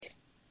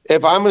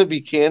if I'm going to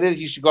be candid,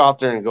 he should go out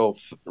there and go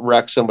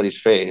wreck somebody's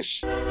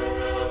face.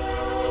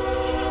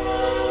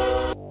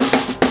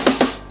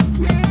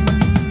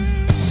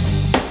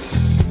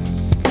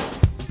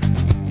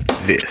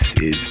 This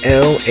is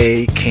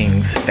LA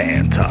Kings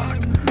Fan Talk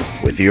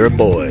with your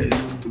boys,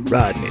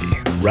 Rodney,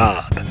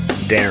 Rob,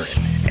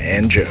 Darren,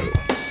 and Joe.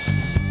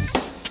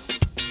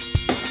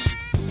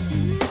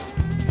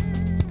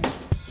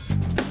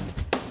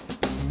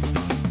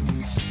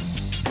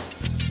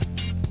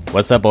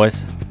 What's up,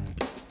 boys?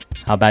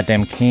 How about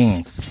them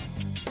Kings?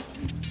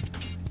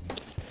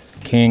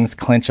 Kings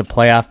clinch a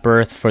playoff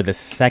berth for the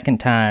second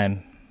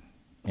time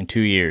in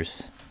 2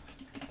 years.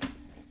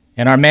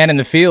 And our man in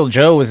the field,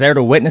 Joe, was there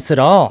to witness it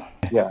all.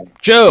 Yeah.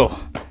 Joe,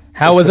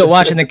 how was it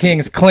watching the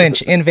Kings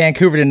clinch in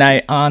Vancouver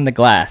tonight on the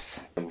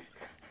glass?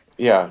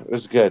 Yeah, it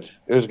was good.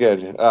 It was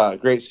good.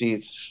 Great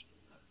seats.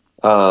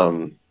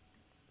 Best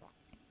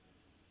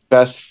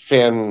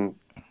fan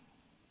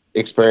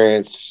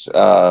experience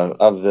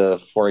of the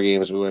 4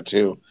 games we went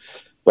to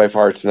by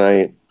far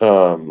tonight.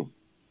 Running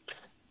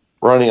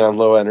on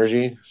low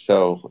energy.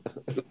 So,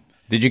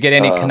 did you get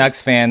any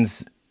Canucks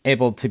fans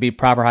able to be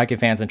proper hockey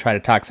fans and try to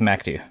talk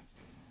smack to you?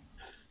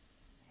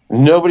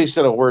 Nobody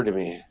said a word to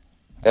me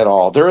at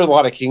all. There were a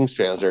lot of Kings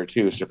fans there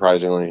too,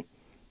 surprisingly.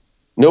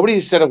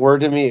 Nobody said a word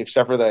to me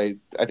except for that.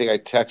 I think I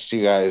texted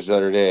you guys the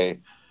other day.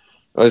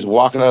 I was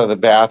walking out of the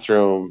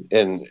bathroom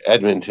in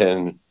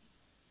Edmonton,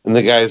 and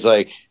the guy's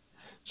like,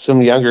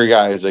 some younger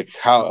guy is like,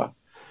 how?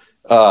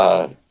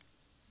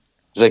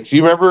 He's like, do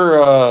you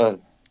remember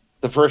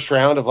the first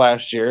round of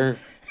last year?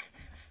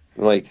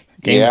 I'm like,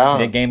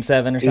 Game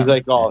 7 or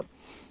something.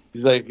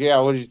 He's like, yeah,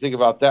 what did you think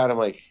about that? I'm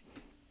like,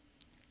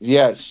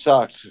 yeah, it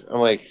sucked. I'm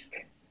like,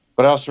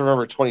 but I also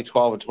remember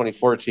 2012 and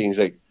 2014. He's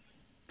like,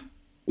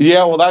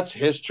 yeah, well, that's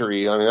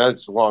history. I mean,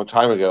 that's a long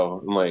time ago.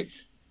 I'm like,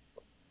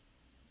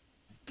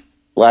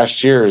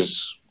 last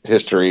year's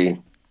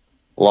history,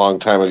 long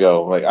time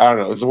ago. Like, I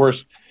don't know. It's the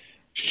worst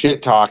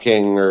shit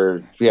talking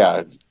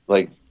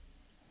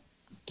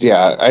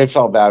I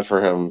felt bad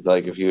for him.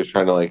 Like, if he was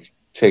trying to like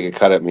take a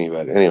cut at me,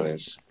 but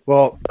anyways.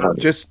 Well,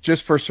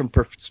 just for some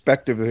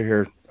perspective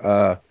here,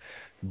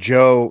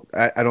 Joe,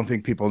 I don't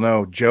think people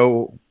know,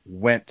 Joe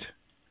went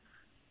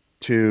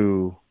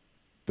to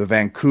the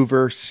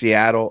Vancouver,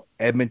 Seattle,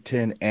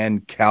 Edmonton,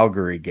 and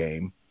Calgary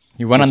game.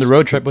 You went on the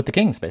road trip with the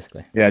Kings,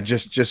 basically. Yeah,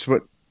 just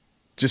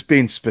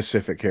being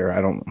specific here.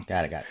 I don't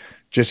got it.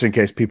 Just in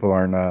case people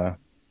are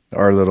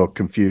a little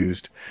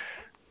confused.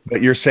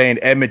 But you're saying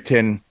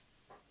Edmonton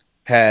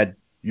had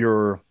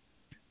your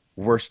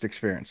worst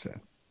experience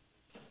then?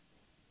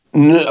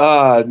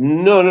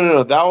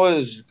 No. That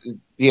was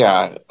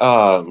I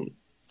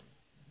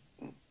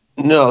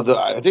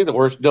think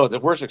the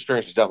worst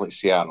experience was definitely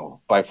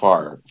Seattle by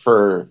far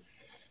for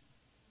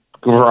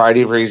a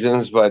variety of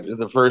reasons. But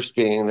the first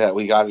being that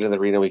we got into the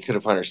arena, we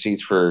couldn't find our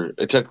seats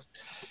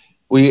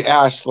we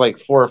asked like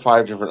 4 or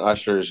 5 different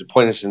ushers to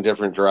point us in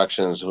different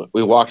directions.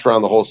 We walked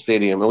around the whole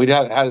stadium, and we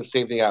had the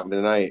same thing happen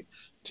tonight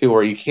too,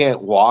 where you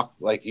can't walk,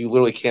 like you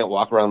literally can't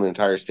walk around the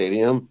entire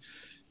stadium.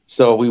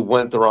 So we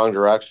went the wrong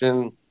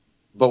direction,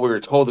 but we were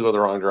told to go the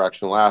wrong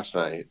direction last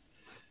night.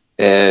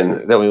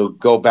 And then we would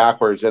go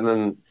backwards. And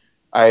then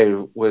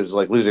I was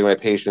like losing my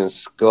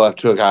patience, go up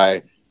to a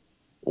guy,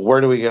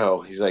 where do we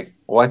go? He's like,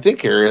 well, I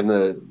think you're in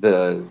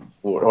the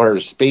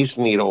Space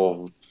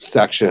Needle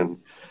section.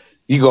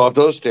 You go up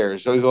those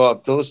stairs. So we go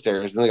up those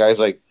stairs. And the guy's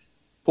like,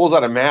 pulls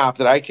out a map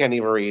that I can't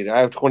even read. I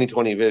have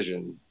 20/20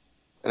 vision.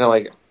 And I'm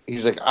like,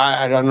 he's like,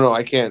 I don't know.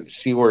 I can't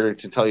see where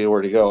to tell you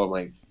where to go. I'm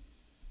like,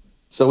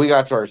 so we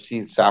got to our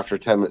seats after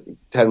 10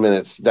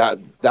 minutes. That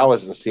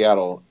was in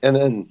Seattle. And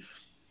then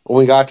when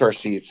we got to our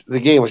seats,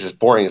 the game was just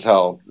boring as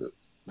hell.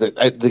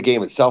 The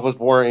game itself was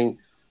boring.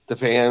 The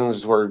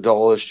fans were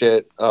dull as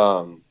shit.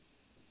 And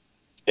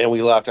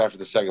we left after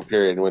the second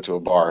period and went to a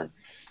bar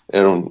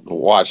and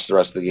watched the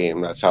rest of the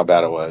game. That's how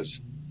bad it was.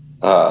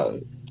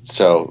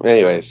 So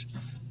anyways,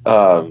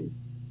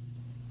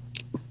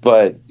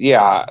 but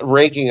yeah,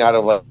 ranking out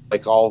of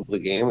like all the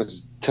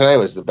games, tonight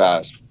was the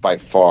best by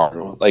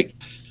far. Like,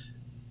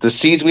 the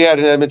seats we had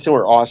in Edmonton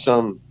were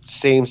awesome.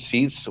 Same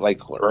seats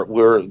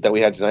that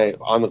we had tonight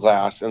on the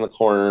glass in the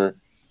corner.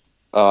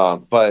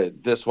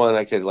 But this one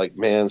I could like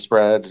man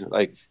spread.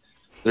 Like,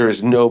 there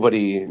was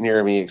nobody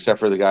near me except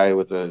for the guy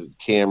with the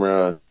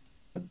camera,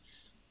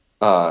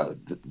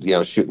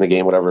 shooting the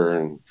game, whatever.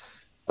 And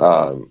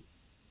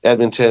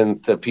Edmonton,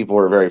 the people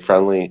were very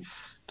friendly.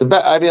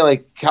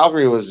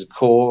 Calgary was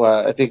cool.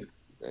 I think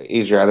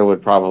Adriana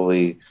would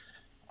probably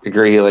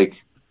agree,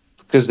 like,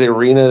 because the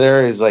arena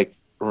there is like,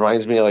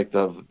 reminds me of like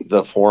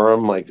the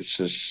Forum. Like, it's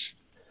just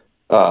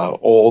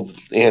old,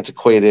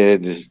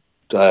 antiquated,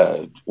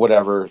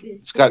 whatever.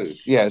 It's got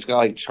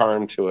like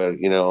charm to it,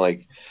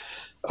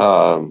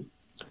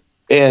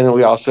 and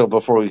we also,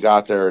 before we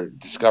got there,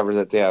 discovered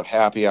that they have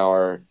happy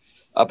hour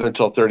up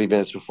until 30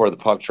 minutes before the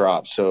puck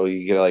drops. So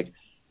you get like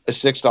a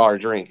 $6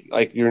 drink.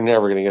 Like, you're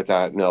never going to get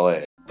that in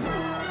LA.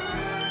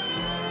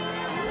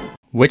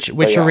 Which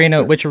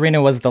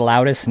arena was the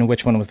loudest and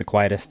which one was the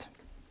quietest?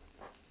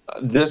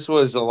 This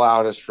was the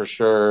loudest for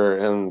sure,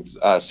 and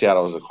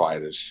Seattle was the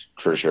quietest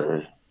for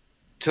sure.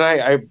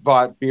 Tonight, I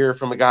bought beer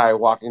from a guy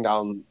walking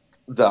down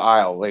the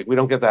aisle. Like, we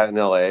don't get that in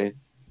LA.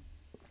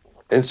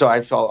 And so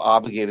I felt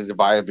obligated to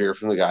buy a beer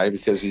from the guy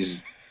because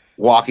he's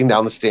walking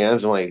down the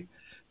stands. I'm like,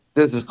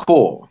 this is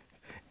cool.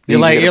 You're You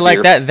can like get a you're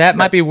like beer. that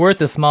might be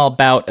worth a small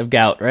bout of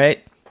gout,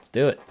 right? Let's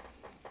do it.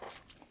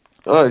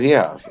 Oh,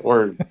 yeah.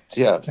 Or,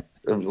 yeah,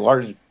 a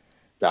large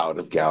bout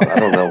of gout. I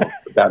don't know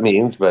what that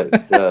means, but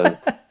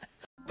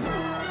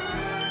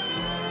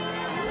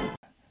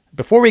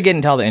Before we get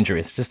into all the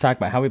injuries, just talk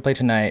about how we played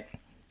tonight,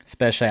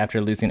 especially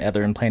after losing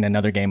Ether and playing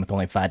another game with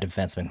only 5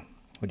 defensemen.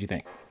 What do you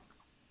think?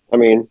 I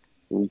mean,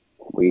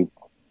 we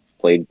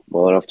played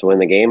well enough to win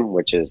the game,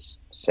 which is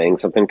saying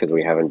something because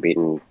we haven't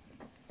beaten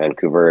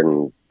Vancouver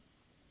in,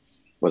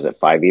 was it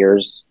 5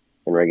 years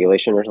in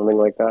regulation or something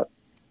like that?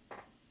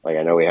 Like,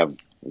 I know we have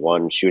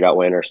one shootout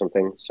win or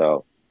something.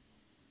 So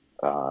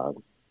I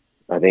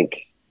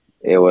think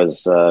it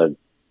was,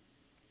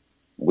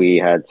 we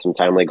had some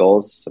timely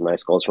goals, some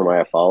nice goals from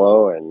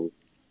Iafallo, and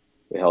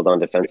we held on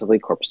defensively.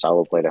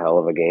 Corpusalo played a hell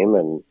of a game,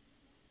 and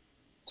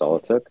that's all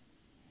it took.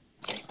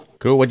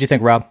 Cool. What do you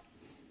think, Rob?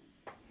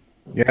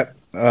 Yep.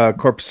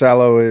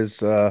 Corpusalo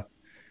is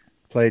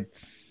played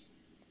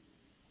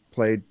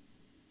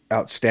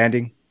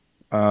outstanding.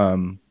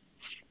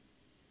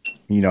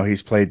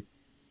 He's played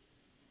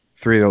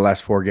 3 of the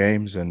last 4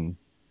 games and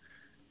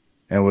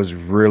was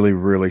really,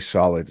 really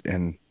solid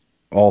in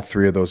all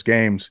 3 of those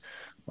games.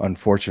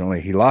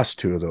 Unfortunately, he lost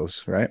 2 of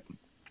those, right?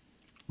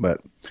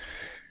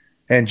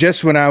 And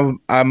just when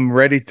I'm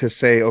ready to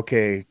say,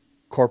 okay,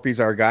 Corpy's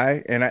our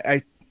guy, and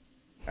I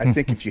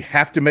think if you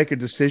have to make a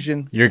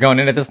decision, You're going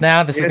into this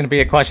now? This is going to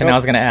be a question I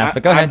was going to ask,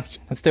 but go ahead.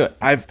 Let's do it.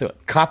 Let's do it.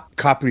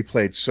 Copley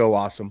played so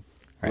awesome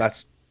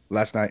last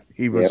night.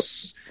 He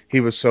was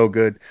so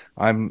good.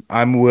 I'm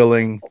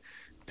willing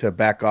to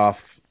back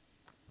off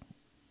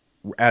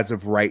as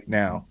of right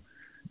now.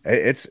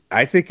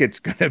 I think it's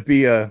going to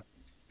be a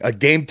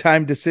game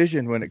time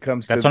decision when it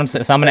comes That's to. what I'm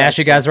saying. So I'm going to ask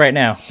you guys right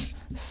now.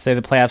 Say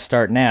the playoffs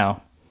start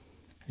now.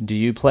 Do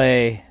you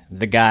play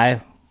the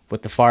guy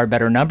with the far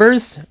better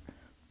numbers,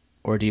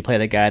 or do you play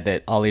the guy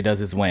that all he does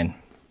is win?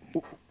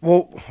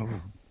 Well,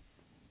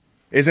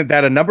 isn't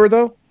that a number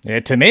though? Yeah,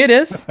 to me, it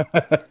is.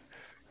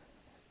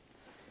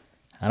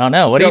 I don't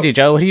know. What do you do,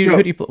 Joe?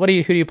 Who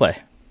do you play?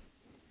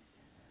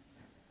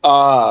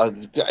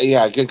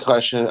 yeah, good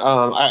question.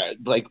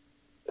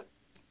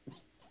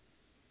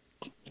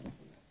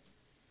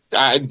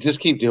 I just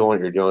keep doing what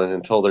you're doing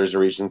until there's a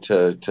reason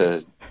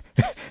to.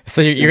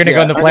 So you're going to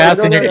go in the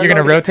playoffs and you're going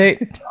to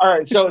rotate? All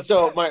right.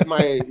 So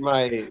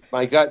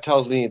my gut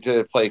tells me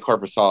to play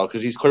Corpusalo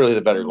because he's clearly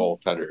the better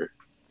goaltender.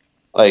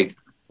 Like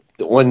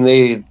when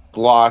they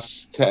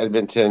lost to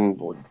Edmonton,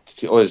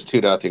 it was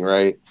 2-0,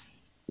 right?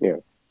 Yeah.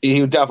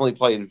 He definitely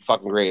played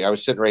fucking great. I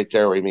was sitting right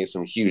there where he made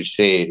some huge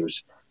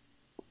saves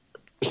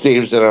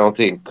that I don't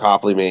think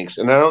Copley makes,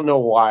 and I don't know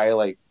why.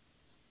 Like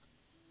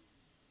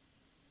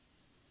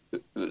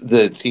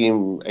the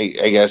team,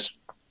 I guess,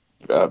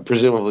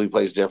 presumably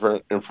plays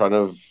different in front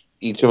of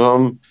each of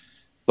them.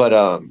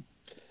 But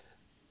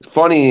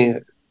funny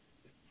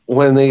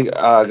when they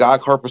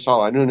got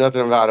Corpusalo, I knew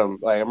nothing about him.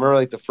 Like I remember,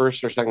 like the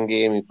first or second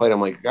game he played,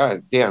 I'm like,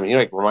 God damn, he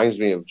like reminds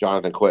me of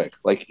Jonathan Quick.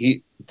 Like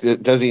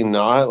does he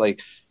not?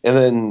 Like, and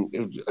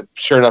then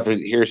sure enough, I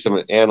hear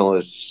some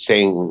analysts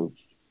saying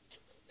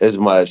as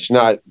much,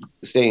 not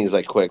saying he's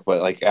like quick,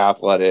 but like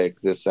athletic,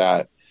 this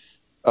that.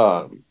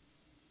 Um,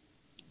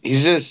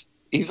 he's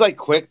like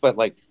quick, but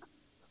like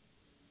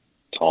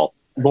Tall,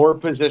 more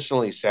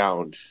positionally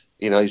sound.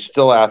 He's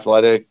still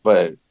athletic,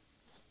 but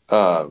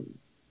yeah,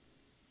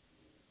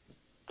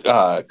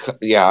 I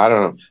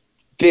don't know.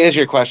 To answer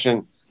your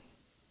question,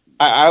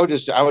 I would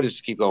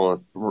just keep going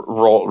with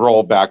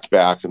roll back to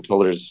back until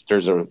there's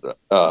a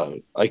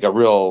like a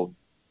real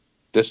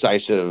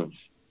decisive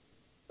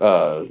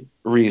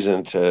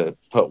reason to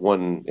put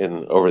one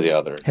in over the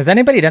other. Has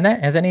anybody done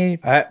that? Has any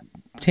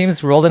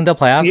teams rolled into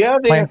playoffs? Yeah,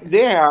 they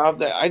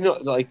have. I know,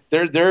 like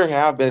there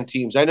have been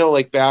teams. I know,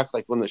 like back,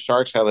 like when the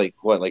Sharks had like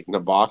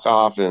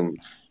Nabokov and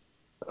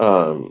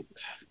God,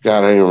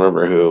 I don't even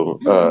remember who.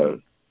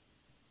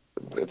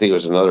 I think it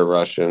was another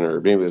Russian,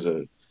 or maybe it was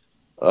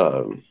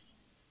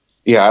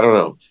yeah, I don't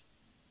know.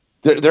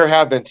 There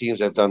have been teams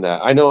that have done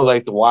that. I know,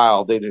 like the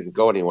Wild, they didn't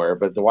go anywhere,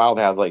 but the Wild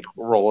had like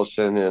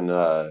Rolison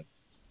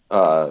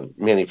and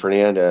Manny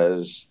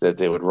Fernandez that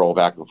they would roll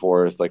back and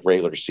forth like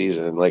regular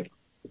season, like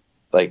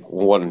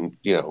one,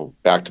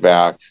 back to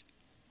back,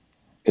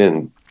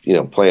 and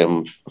play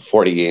them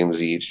 40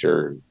 games each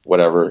or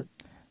whatever.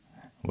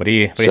 What do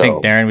you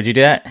think, Darren? Would you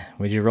do that?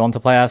 Would you roll into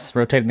playoffs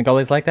rotating the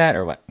goalies like that,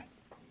 or what?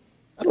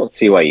 I don't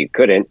see why you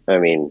couldn't. I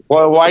mean,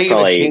 well, why are you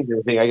going to change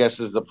anything? I guess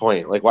is the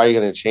point. Like, why are you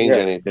going to change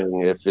anything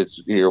if it's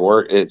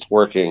it's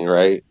working,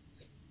 right?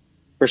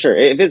 For sure.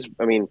 If it's,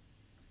 I mean,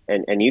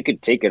 and you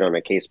could take it on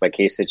a case by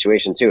case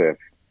situation too. If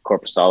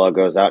Corpusalo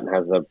goes out and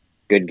has a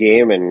good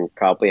game and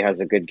Copley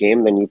has a good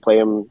game, then you play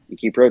him. You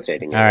keep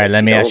rotating. All right,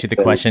 let me ask you the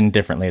question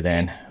differently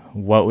then.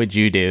 What would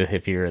you do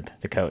if you're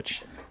the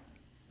coach?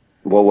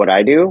 What would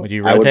I do? Would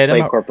you I would rotate play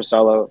him?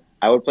 Corpusalo.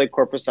 I would play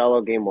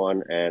Corpusalo game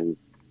 1, and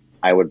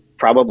I would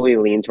probably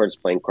lean towards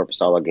playing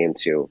Corpusalo game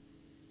 2.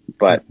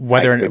 But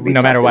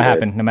No matter what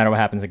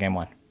happens in game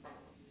 1.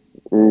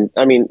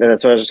 I mean,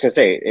 that's what I was just gonna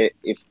say.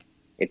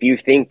 If you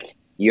think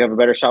you have a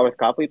better shot with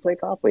Copley, play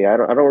Copley. I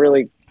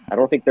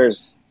don't think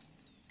there's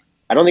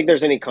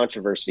any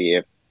controversy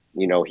if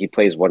he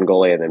plays one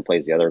goalie and then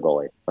plays the other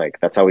goalie. Like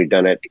that's how we've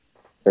done it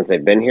since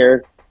I've been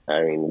here.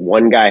 I mean,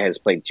 one guy has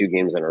played 2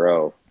 games in a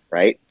row,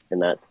 right? In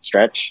that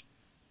stretch,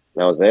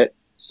 that was it.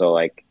 So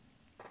like,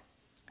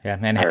 yeah,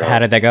 man. How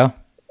did that go?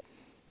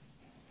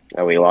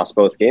 We lost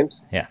both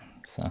games. Yeah.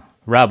 So,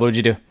 Rob, what would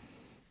you do?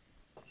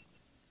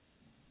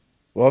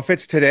 Well, if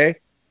it's today,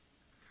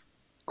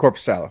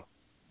 Corpusalo.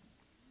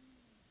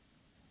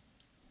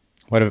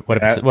 What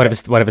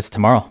if it's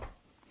tomorrow?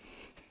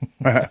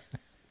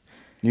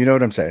 You know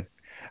what I'm saying?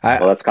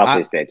 Well, that's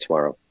Copley's day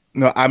tomorrow.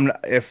 No,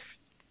 if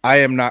I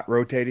am not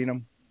rotating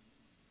them,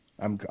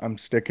 I'm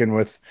sticking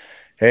with,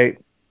 hey,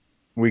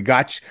 we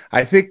got you.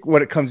 I think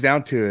what it comes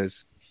down to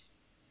is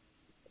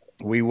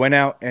we went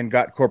out and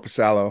got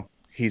Corpusalo.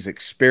 He's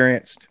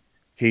experienced.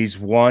 He's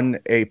won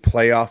a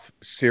playoff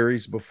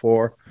series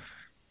before,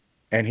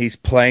 and he's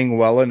playing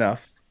well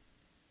enough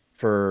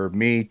for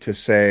me to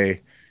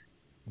say,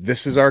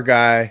 this is our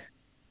guy.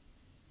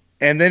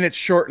 And then it's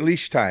short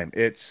leash time.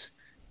 It's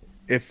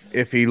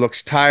if he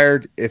looks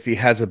tired, if he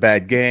has a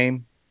bad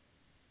game.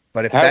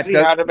 But if has he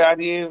had a bad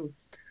game?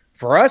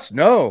 For us,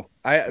 no.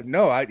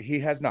 He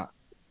has not.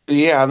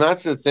 Yeah, and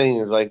that's the thing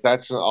is like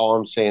that's all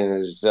I'm saying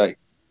is like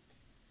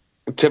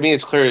to me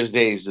it's clear as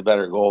day he's the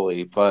better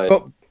goalie, but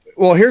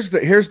well, here's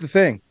the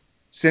thing.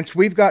 Since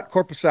we've got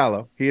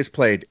Corpusalo, he has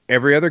played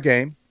every other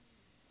game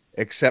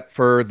except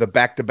for the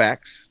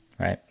back-to-backs.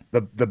 Right.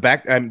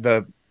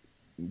 The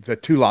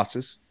 2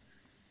 losses.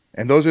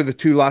 And those are the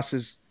 2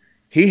 losses.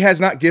 He has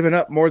not given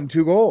up more than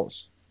 2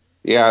 goals.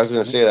 Yeah, I was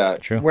going to say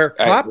that. True. Where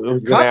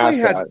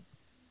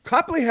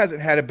Copley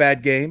hasn't had a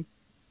bad game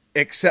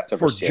except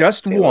for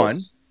just one.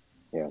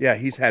 Yeah,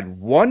 he's had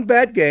one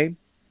bad game,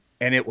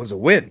 and it was a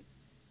win.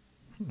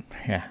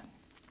 Yeah.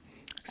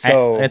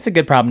 So it's a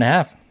good problem to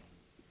have,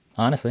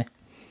 honestly.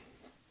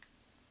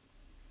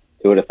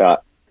 Who would have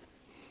thought?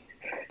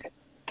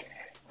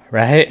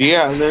 Right?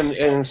 Yeah,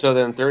 and so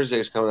then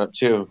Thursday's coming up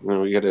too,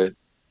 and we got to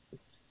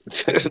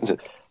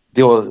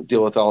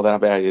deal with all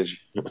that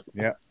baggage.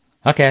 Yeah.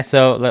 Okay,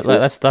 so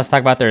let's talk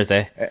about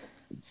Thursday.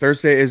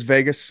 Thursday is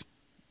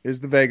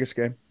the Vegas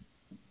game.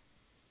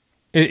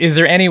 Is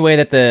there any way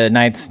that the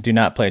Knights do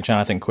not play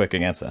Jonathan Quick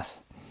against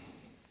us?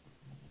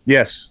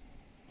 Yes.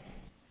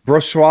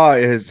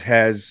 Brossois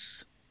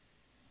has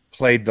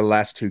played the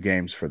last 2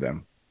 games for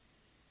them.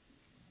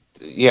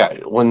 Yeah,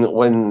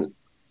 when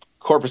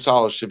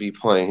Corpusalo should be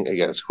playing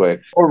against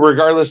Quick, or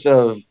regardless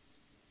of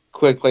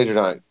Quick played or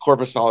not,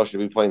 Corpusalo should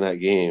be playing that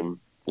game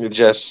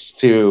just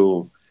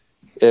to,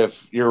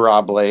 if you're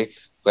Rob Blake,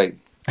 like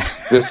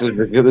this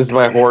is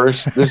my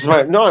horse.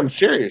 No, I'm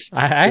serious.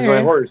 This is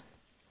my horse.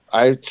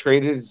 I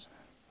traded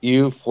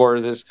you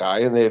for this guy,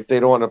 and if they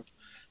don't want to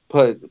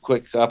put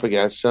Quick up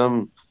against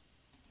him,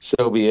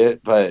 so be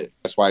it. But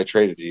that's why I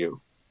traded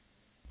you.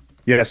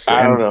 Yes.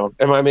 I don't know.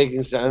 Am I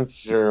making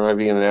sense, or am I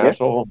being an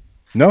asshole?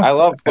 No. I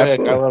love Quick.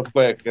 Absolutely. I love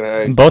Quick.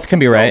 And both can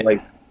be right.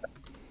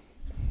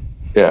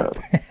 Yeah.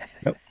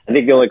 I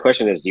think the only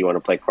question is, do you want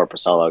to play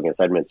Corpusalo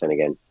against Edmonton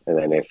again? And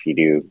then if you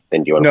do,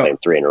 then do you want to play him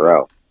 3 in a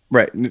row?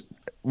 Right.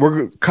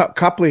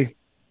 Copley.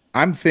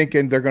 I'm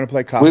thinking they're going to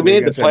play Copley. We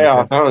made the playoffs.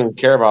 Edmonton. I don't even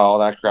care about all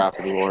that crap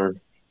anymore.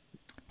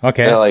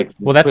 Okay.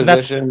 Well,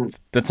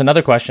 that's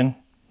another question.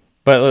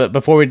 But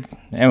before we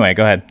anyway,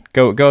 go ahead.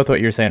 Go with what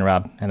you're saying,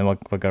 Rob, and then we'll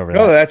go over that.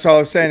 No, that's all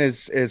I'm saying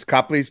is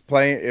Copley's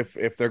playing.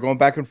 If they're going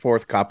back and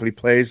forth, Copley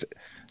plays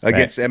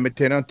against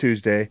Edmonton on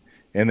Tuesday,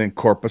 and then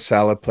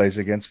Corpusalo plays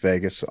against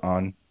Vegas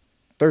on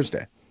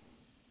Thursday.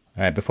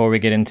 All right. Before we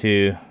get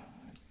into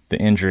the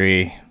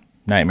injury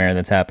nightmare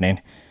that's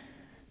happening,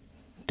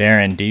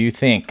 Darren, do you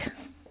think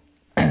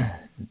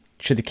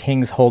should the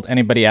Kings hold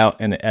anybody out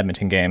in the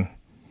Edmonton game?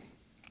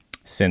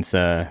 Since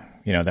they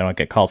don't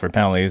get called for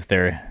penalties,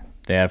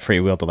 they have free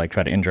will to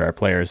try to injure our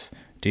players.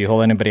 Do you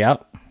hold anybody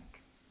out?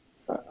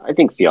 I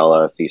think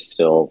Fiala,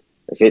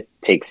 if it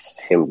takes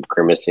him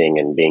grimacing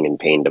and being in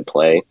pain to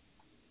play,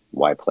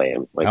 why play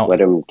him?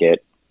 Let him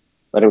get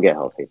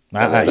healthy.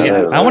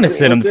 I want to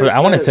sit him I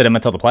want to sit him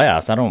until the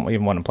playoffs. I don't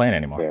even want him playing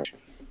anymore.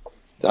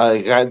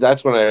 Yeah.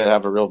 That's when I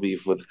have a real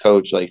beef with the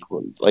coach.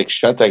 Like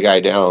shut that guy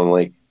down.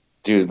 Like,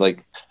 dude,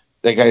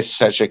 that guy's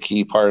such a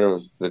key part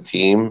of the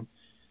team.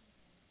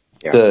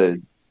 Yeah.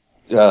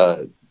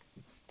 The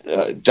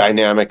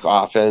dynamic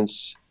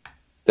offense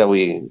that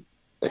we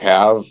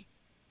have,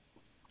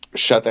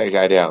 shut that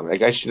guy down. That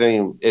guy shouldn't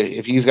even,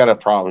 if he's got a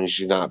problem, he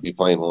should not be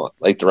playing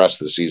like the rest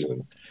of the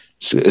season,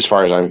 as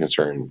far as I'm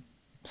concerned.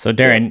 So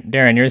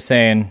Darren, you're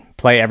saying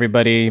play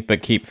everybody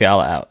but keep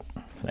Fiala out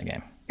for that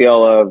game.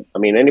 Fiala, I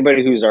mean,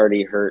 anybody who's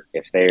already hurt,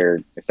 if they're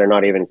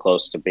not even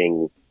close to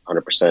being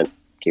 100%,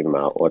 keep them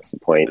out. What's the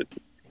point?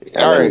 And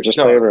All then right, just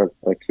play so everyone.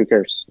 Like, who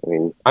cares? I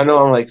mean, I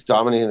know I'm like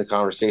dominating the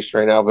conversation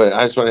right now, but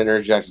I just want to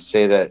interject to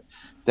say that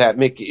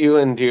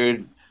McEwen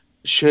dude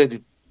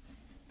should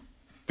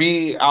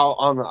be out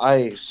on the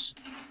ice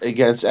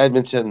against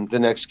Edmonton the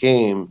next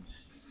game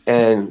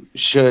and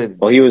should.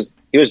 well, he was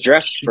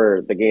dressed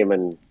for the game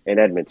in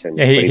Edmonton,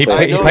 Yeah, but he he played I played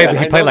the he know game played that.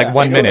 he I played know like that. I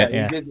one know minute.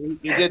 that.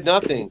 Yeah. He did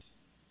nothing.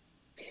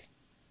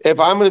 If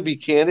I'm going to be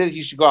candid,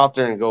 he should go out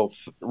there and go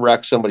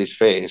wreck somebody's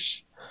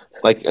face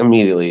like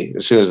immediately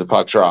as soon as the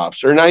puck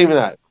drops, or not even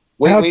that.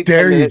 How Wait 10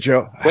 dare you, minutes.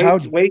 Joe? How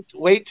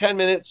Wait 10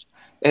 minutes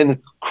and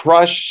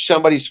crush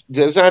somebody's.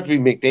 Doesn't have to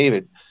be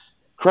McDavid.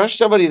 Crush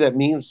somebody that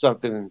means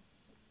something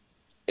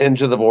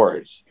into the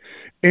boards.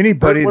 Hurt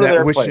anybody one of that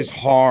their wishes players. I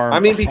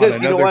harm mean, on because you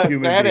know another what? If I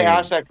human had to being?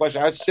 ask that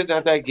question, I was sitting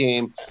at that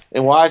game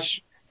and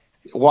watch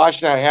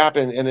that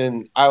happen, and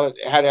then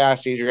had to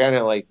ask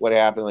Adriana like what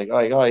happened,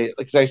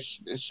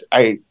 because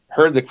I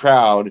heard the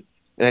crowd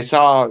and I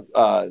saw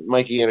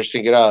Mikey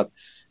Anderson get up,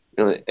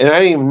 and I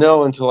didn't even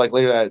know until like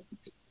later that.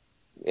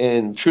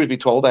 And truth be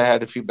told, I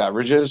had a few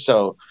beverages,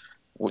 so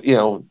you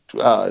know,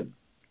 I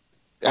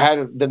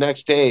had the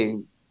next day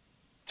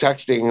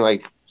texting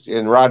like,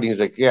 and Rodney's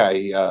like, yeah,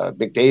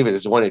 McDavid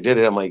is the one who did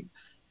it. I'm like,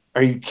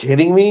 are you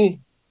kidding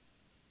me?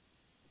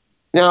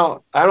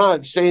 Now, I'm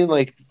not saying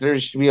like there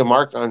should be a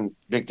mark on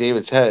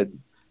McDavid's head,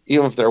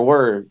 even if there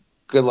were.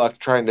 Good luck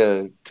trying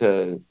to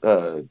hit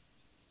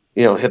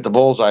the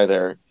bullseye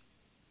there.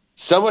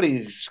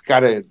 Somebody's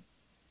got to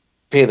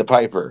pay the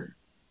piper,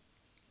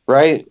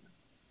 right?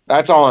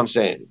 That's all I'm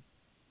saying.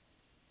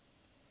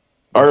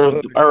 Or,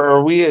 Absolutely. or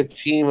are we a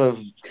team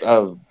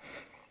of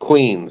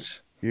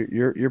queens?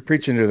 You're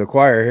preaching to the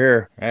choir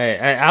here. Right.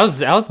 I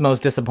was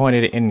most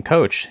disappointed in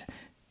Coach.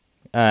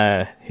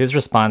 His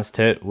response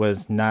to it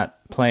was not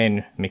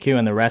playing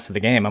McEwen the rest of the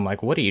game. I'm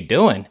like, what are you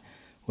doing?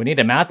 We need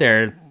him out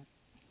there.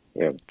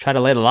 Yeah. Try to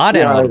lay the law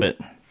down a little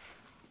bit.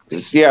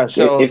 Yeah.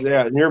 So If-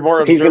 yeah, you're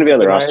more if he's going to be on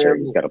the observant than I roster,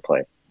 am. he's got to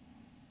play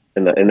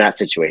in that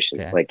situation.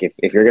 Yeah. Like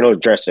if you're going to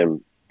address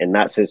him in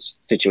that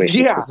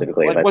situation Yeah,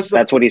 specifically, like,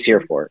 that's what he's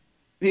here for.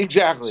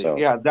 Exactly. So-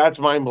 Yeah, that's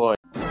mind blowing.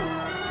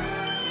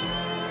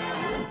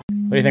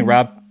 What do you think,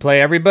 Rob?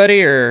 Play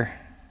everybody or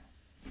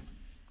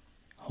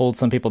hold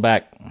some people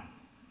back,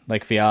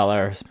 like Fiala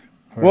or?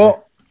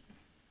 Well,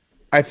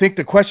 I think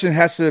the question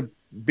has to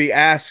be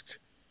asked: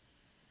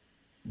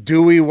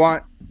 do we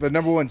want the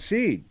number one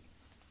seed?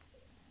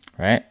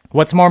 Right.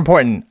 What's more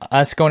important,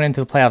 us going into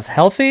the playoffs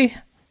healthy,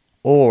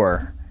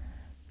 or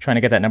trying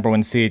to get that number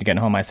one seed,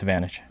 getting home ice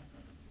advantage?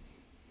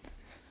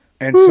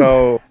 And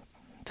so,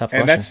 Tough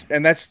question.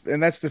 and that's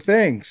the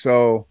thing.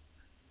 So,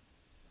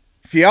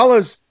 Fiala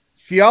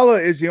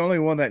is the only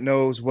one that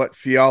knows what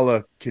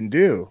Fiala can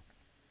do.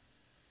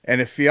 And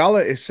if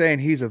Fiala is saying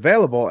he's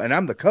available and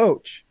I'm the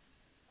coach,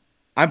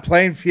 I'm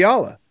playing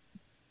Fiala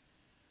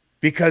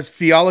because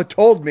Fiala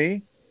told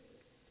me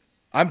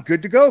I'm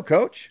good to go,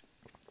 coach.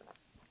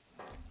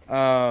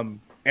 And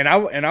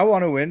I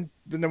want to win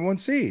the number one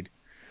seed.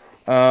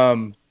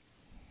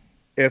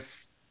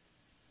 If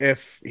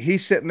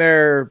he's sitting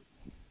there,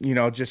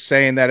 just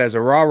saying that as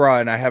a rah-rah,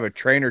 and I have a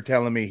trainer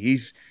telling me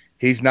he's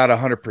not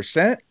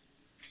 100%,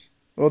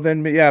 well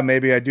then yeah,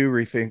 maybe I do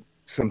rethink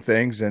some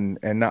things and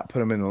not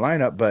put him in the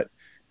lineup. But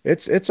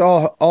it's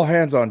all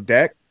hands on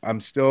deck.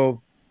 I'm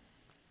still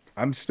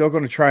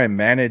going to try and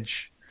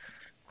manage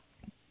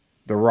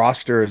the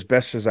roster as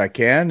best as I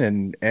can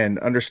and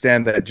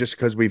understand that just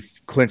because we've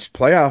clinched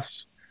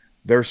playoffs,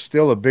 there's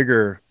still a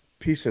bigger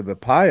piece of the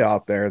pie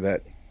out there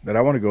that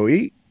I want to go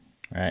eat.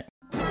 Right.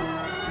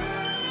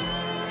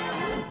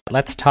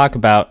 Let's talk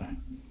about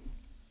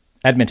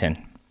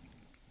Edmonton.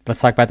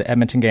 Let's talk about the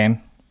Edmonton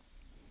game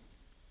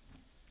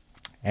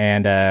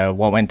and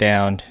what went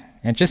down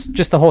and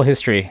just the whole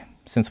history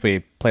since we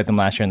played them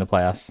last year in the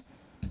playoffs.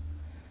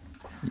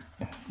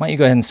 Why don't you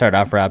go ahead and start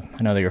off, Rob?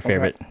 I know they're your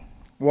favorite. Okay.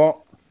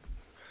 Well,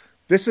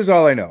 this is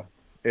all I know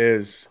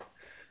is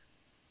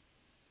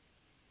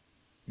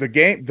the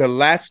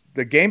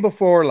game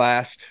before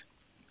last,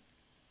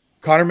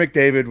 Connor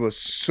McDavid was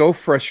so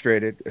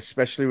frustrated,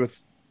 especially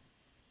with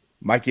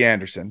Mikey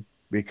Anderson,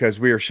 because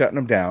we were shutting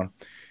him down.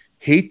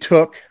 He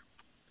took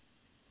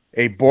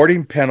a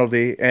boarding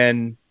penalty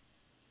and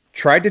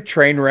tried to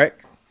train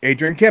wreck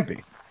Adrian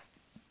Kempe.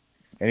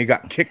 And he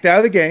got kicked out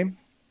of the game.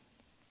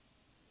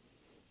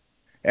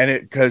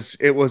 And because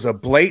it was a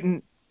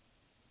blatant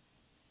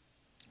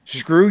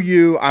screw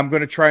you, I'm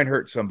going to try and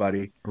hurt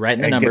somebody. Right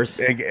in the numbers.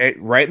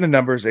 Right in the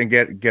numbers and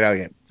get out of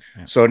the game.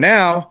 Yeah. So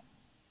now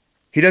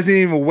he doesn't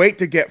even wait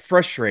to get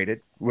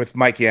frustrated with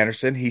Mikey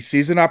Anderson. He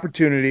sees an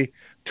opportunity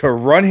to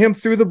run him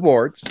through the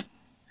boards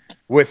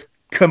with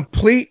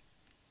complete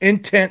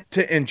intent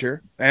to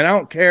injure. And I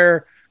don't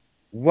care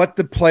what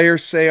the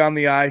players say on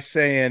the ice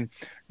saying,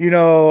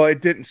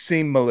 it didn't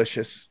seem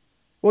malicious.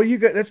 Well,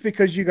 that's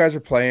because you guys are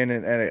playing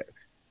and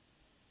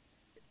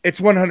it's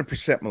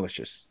 100%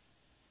 malicious.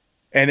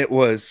 And it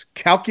was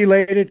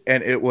calculated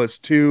and it was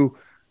to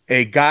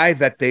a guy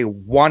that they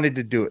wanted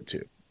to do it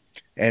to.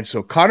 And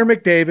so Connor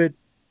McDavid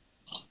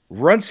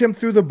runs him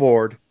through the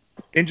board,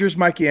 injures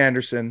Mikey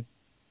Anderson,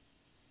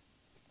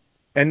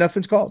 and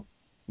nothing's called.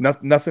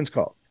 Nothing's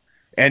called.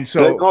 And They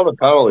so, call the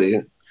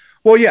penalty.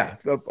 well, yeah,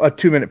 a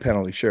 2-minute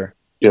penalty, sure.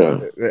 Yeah.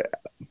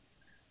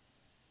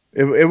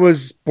 It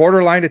was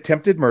borderline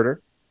attempted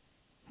murder.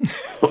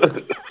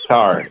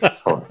 Tar.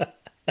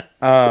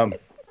 Um,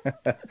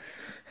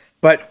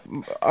 but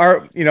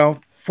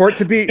for it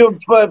to be,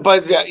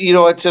 But you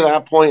know what? To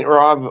that point,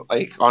 Rob,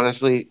 like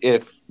honestly,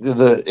 if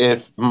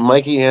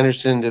Mikey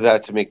Anderson did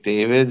that to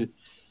McDavid,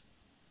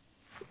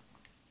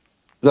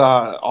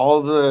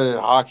 all the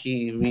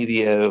hockey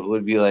media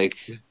would be like,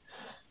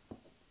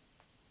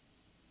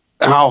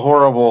 "How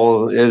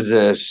horrible is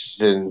this?"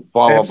 and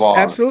blah blah blah.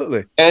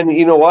 absolutely, And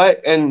you know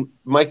what? And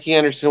Mikey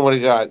Anderson would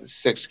have got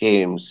 6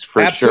 games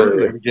for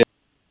absolutely. sure.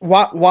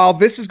 While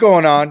this is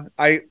going on,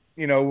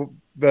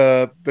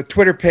 the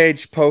Twitter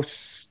page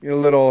posts a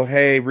little,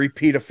 hey,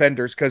 repeat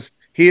offenders, because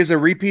he is a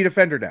repeat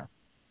offender now.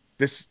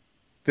 This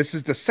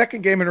is the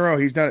second game in a row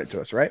he's done it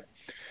to us, right?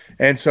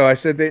 And so I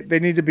said they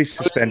need to be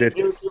suspended.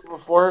 Did he do it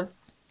before?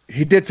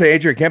 He did to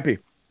Adrian Kempe.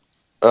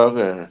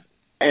 Okay.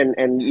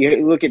 And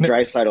you look at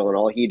Draisaitl and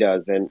all he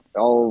does, and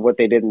all what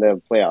they did in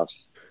the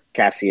playoffs,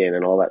 Cassian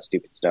and all that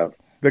stupid stuff.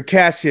 The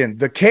Cassian,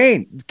 the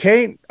Kane.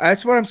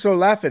 That's what I'm so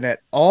laughing at.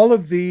 All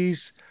of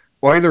these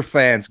Oiler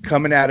fans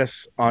coming at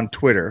us on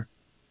Twitter.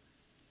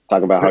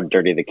 Talk about how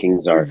dirty the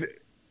Kings are.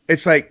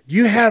 It's like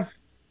you have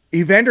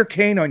Evander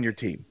Kane on your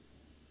team.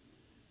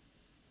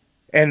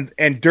 And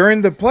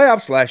during the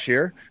playoffs last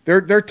year,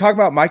 they're talking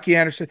about Mikey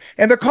Anderson,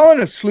 and they're calling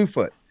it a slew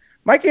foot.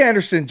 Mikey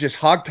Anderson just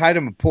hogtied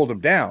him and pulled him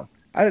down.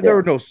 There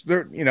were no, Those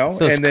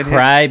and then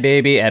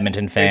crybaby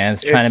Edmonton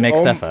fans trying to make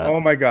stuff up. Oh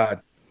my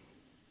God!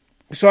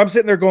 So I'm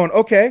sitting there going,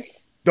 okay,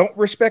 don't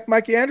respect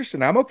Mikey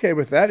Anderson. I'm okay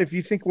with that. If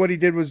you think what he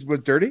did was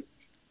dirty,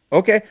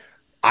 okay.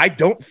 I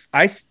don't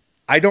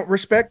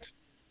respect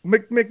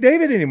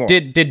McDavid anymore.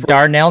 Did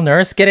Darnell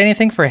Nurse get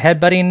anything for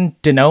headbutting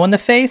Deneau in the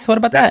face? What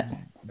about that?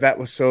 That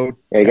was so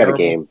Yeah, he got a terrible.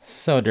 game.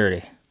 So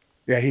dirty.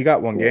 Yeah, he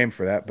got one game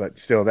for that, but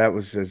still, that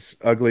was as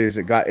ugly as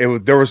it got.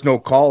 There was no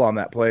call on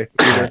that play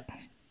either.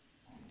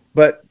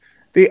 But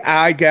the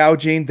eye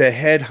gouging, the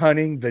head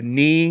hunting, the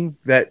kneeing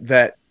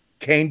that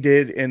Kane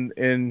did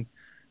in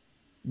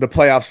the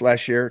playoffs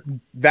last year,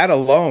 that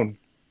alone.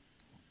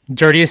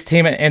 Dirtiest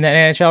team in the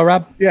NHL,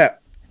 Rob? Yeah.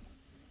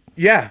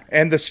 Yeah,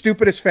 and the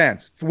stupidest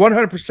fans,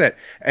 100%.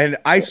 And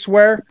I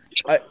swear,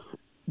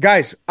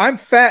 guys, I'm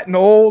fat and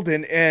old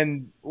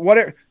and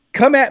whatever.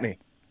 Come at me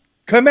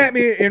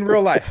in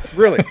real life,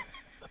 really.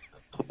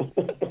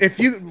 If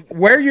you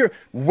wear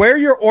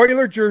your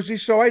Oiler jersey,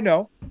 so I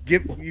know,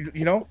 give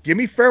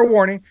me fair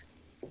warning.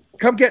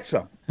 Come get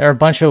some. They're a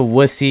bunch of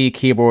wussy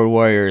keyboard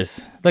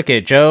warriors. Look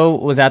at Joe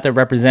was out there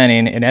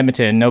representing in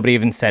Edmonton. Nobody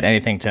even said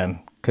anything to him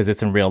because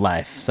it's in real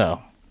life.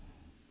 So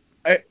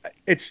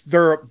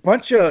they're a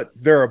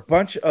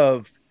bunch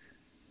of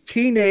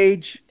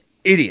teenage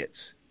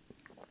idiots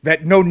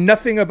that know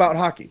nothing about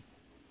hockey.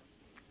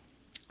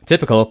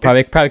 typical,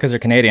 probably because they're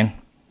Canadian.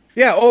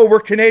 Yeah. Oh, we're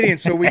Canadian,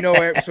 so we know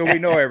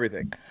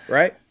everything,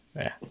 right?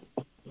 Yeah.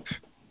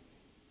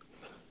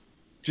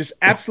 Just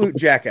absolute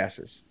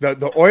jackasses.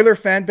 The Oiler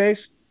fan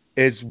base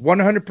is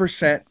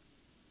 100%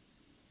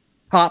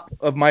 top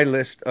of my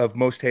list of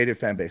most hated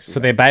fan bases. So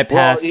they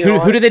bypass.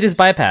 Who do they just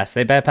bypass?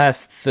 They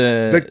bypass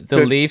the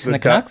Leafs and the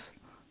Canucks.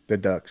 The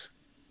Ducks,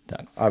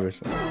 Ducks.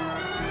 obviously.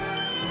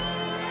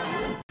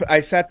 I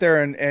sat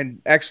there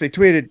and actually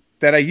tweeted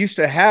that I used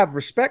to have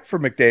respect for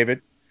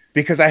McDavid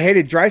because I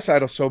hated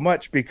Draisaitl so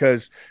much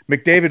because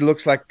McDavid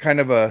looks like kind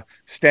of a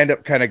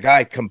stand-up kind of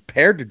guy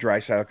compared to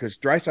Draisaitl because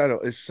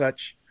Draisaitl is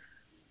such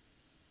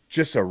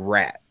just a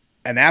rat,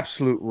 an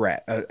absolute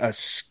rat, a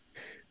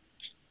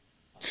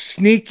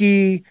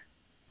sneaky,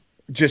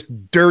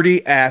 just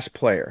dirty ass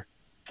player.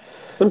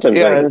 Sometimes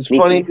it's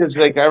funny because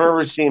like I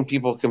remember seeing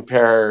people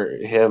compare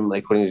him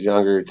like when he was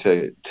younger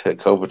to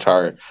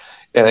Kopitar,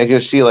 and I can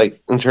see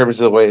like in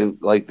terms of the way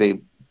like they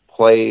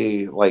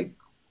play like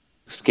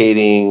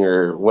skating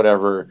or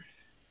whatever,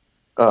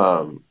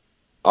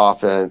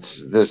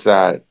 offense, this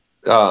that,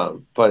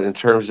 but in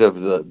terms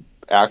of the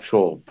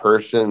actual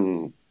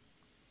person,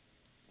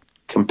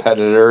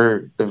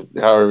 competitor,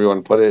 however you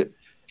want to put it,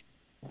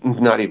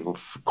 not even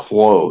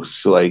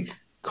close. Like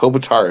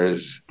Kopitar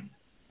is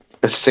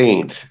a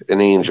saint, an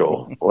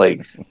angel.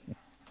 Like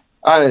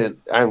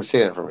I'm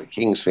saying it from a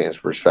Kings fan's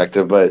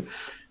perspective, but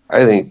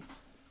I think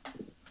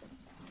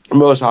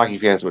most hockey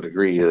fans would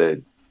agree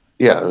that,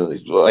 yeah,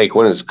 like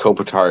when is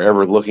Kopitar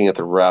ever looking at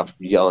the ref,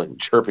 yelling,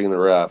 chirping the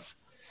ref,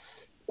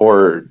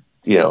 or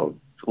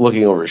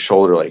looking over his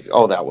shoulder like,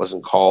 oh, that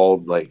wasn't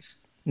called? Like,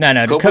 no,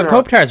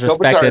 Kopitar is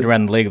respected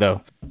around the league,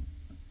 though.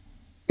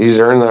 He's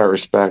earned that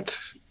respect.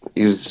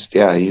 He's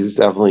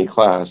definitely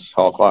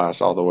hall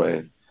class all the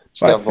way. It's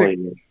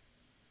definitely.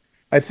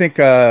 I think,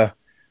 but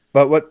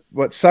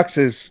what sucks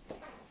is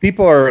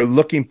people are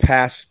looking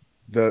past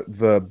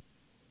the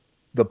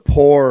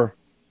poor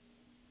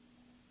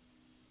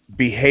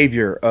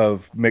behavior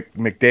of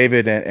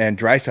McDavid and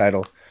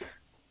Draisaitl.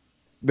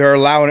 They're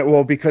allowing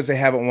it because they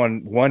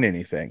haven't won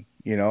anything.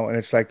 and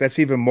it's like that's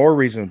even more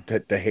reason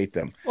to hate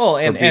them. Well,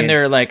 for and being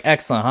they're like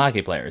excellent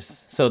hockey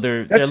players, so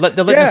they're that's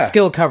letting the yeah.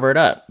 skill cover it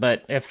up.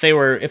 But if they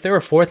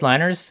were fourth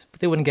liners,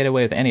 they wouldn't get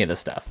away with any of this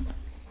stuff.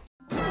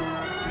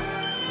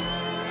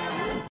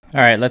 All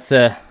right, let's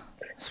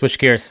switch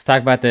gears. Let's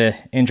talk about the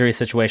injury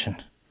situation.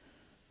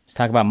 Let's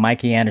talk about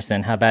Mikey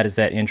Anderson. How bad is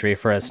that injury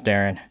for us,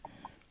 Darren?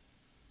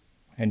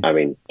 I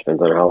mean,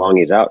 depends on how long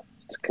he's out.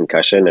 It's a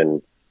concussion,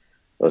 and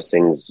those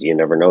things you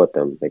never know with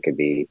them. They could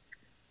be,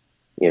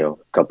 a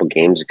couple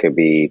games. It could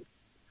be,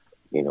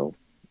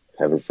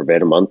 heaven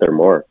forbid, a month or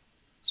more.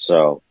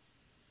 So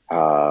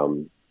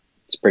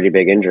it's a pretty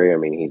big injury. I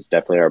mean, he's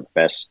definitely our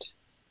best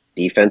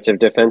defensive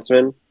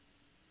defenseman,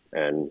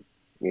 and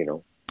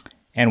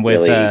and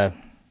with really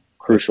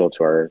crucial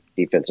to our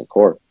defensive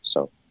core.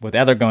 So with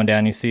Eller going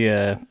down, you see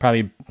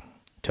probably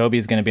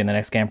Toby's going to be in the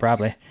next game.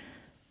 Probably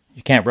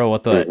you can't roll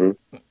with the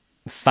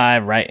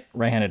 5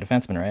 right-handed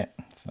defensemen, right?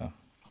 So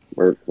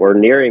we're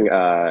nearing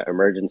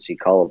emergency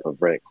call-up of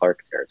Brent Clark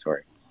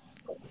territory,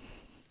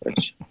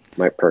 which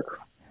might perk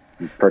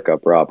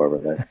up Rob over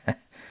there. What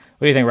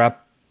do you think, Rob?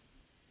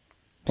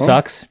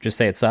 Sucks. Just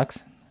say it sucks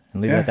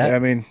and leave it at that. I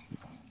mean,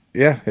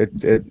 yeah,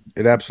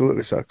 it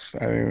absolutely sucks.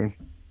 I mean,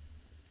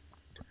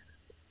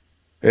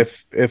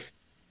 if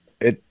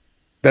it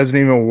doesn't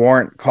even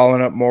warrant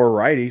calling up more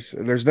righties,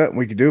 there's nothing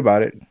we could do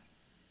about it.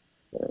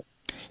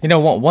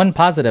 One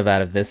positive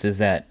out of this is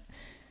that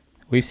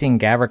we've seen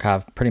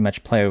Gavrikov pretty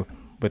much play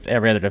with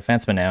every other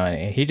defenseman now,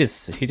 and he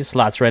just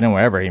slots right in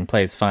wherever he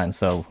plays fine.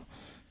 So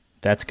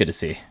that's good to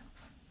see.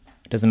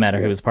 It doesn't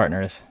matter who his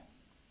partner is.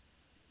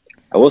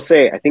 I will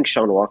say, I think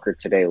Sean Walker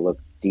today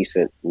looked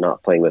decent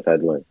not playing with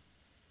Edlin.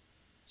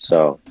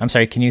 So I'm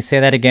sorry, can you say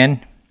that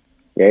again?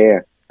 Yeah.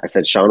 I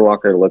said Sean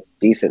Walker looked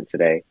decent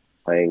today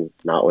playing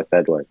not with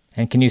Edlin.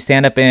 And can you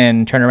stand up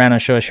and turn around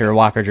and show us your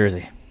Walker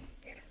jersey?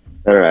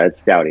 No,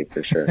 it's Doughty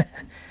for sure.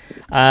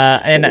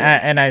 And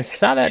I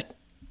saw that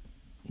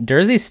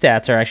Jersey's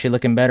stats are actually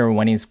looking better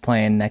when he's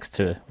playing next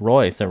to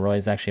Roy. So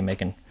Roy's actually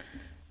making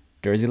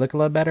Jersey look a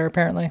little better,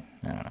 apparently.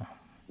 I don't know.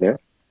 Yeah.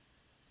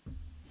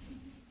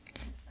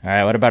 All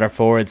right, what about our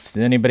forwards?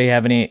 Does anybody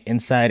have any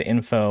inside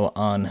info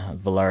on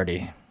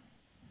Velarde?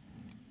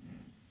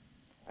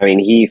 I mean,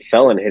 he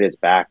fell and hit his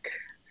back.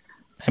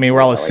 I mean,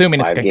 we're all assuming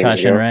it's 5 games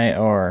concussion, ago. right?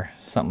 Or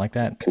something like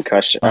that.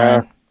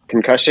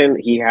 Concussion.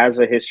 He has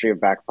a history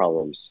of back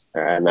problems,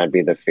 and that'd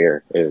be the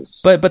fear.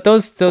 But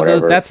those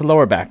that's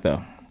lower back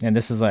though, and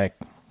this is like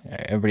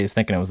everybody's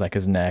thinking it was like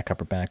his neck,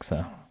 upper back.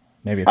 So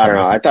maybe it's I don't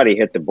know. I thought he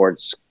hit the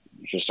boards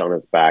just on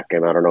his back,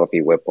 and I don't know if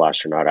he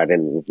whiplashed or not. I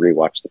didn't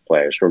rewatch the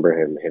play. I just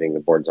remember him hitting the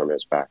boards on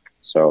his back.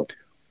 So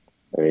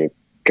I mean,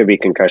 could be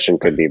concussion,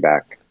 could be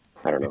back.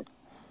 I don't know.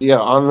 Yeah,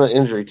 on the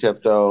injury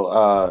tip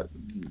though,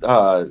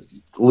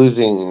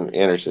 losing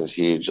Anderson's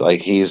huge.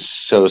 Like he's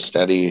so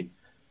steady.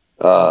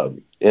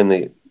 In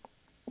the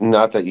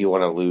not that you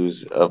want to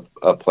lose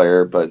a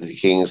player, but the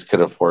Kings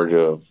could afford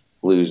to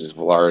lose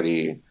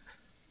Velarde,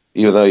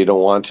 even though you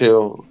don't want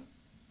to.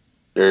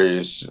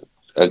 There's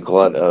a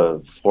glut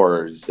of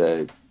forwards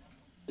that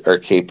are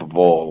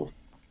capable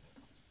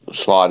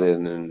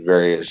slotted in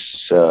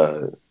various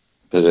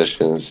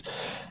positions.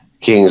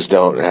 Kings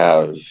don't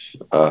have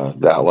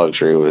that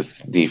luxury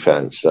with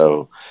defense,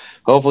 so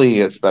hopefully he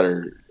gets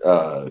better.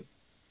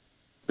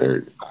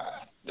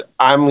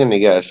 I'm going to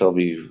guess he'll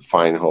be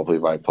fine, hopefully,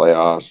 by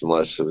playoffs,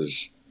 unless it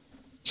was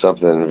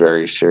something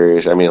very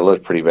serious. I mean, it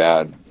looked pretty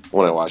bad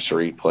when I watched the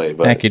replay.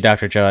 But thank you,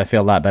 Dr. Joe. I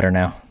feel a lot better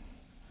now.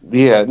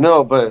 Yeah,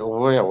 no, but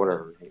well, yeah,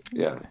 whatever.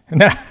 Yeah.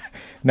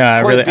 No,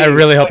 I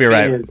really hope you're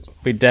right.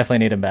 We definitely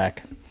need him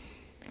back.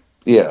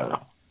 Yeah.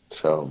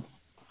 So,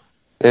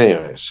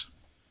 anyways.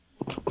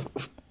 All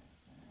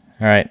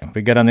right,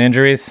 we good on the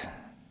injuries?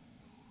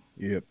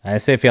 Yep. I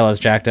say Fiala's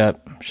jacked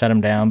up, shut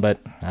him down, but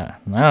I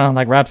don't know.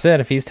 Like Rob said,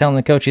 if he's telling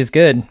the coach he's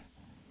good,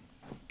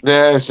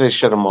 yeah, I say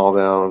shut them all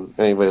down.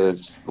 Anybody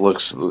that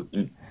looks,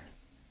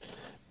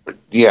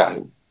 yeah.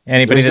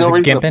 Anybody that's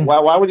gimping?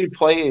 Why would you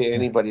play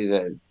anybody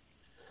that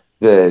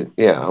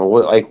yeah?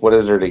 What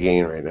is there to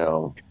gain right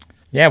now?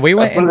 Yeah, we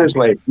went. Put it this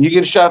way: you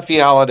can shut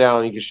Fiala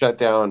down. You can shut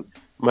down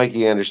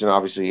Mikey Anderson.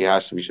 Obviously, he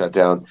has to be shut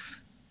down.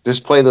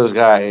 Just play those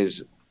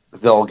guys.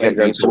 They'll get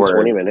you to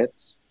 20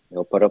 minutes.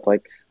 He'll put up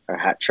like a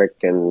hat trick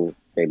and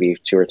maybe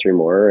 2 or 3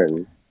 more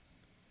and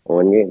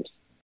win games.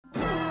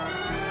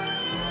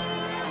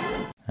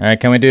 All right,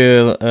 can we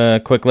do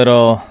a quick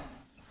little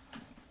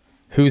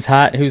who's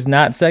hot, who's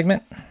not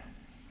segment?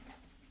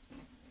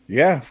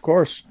 Yeah, of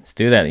course. Let's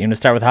do that. You want to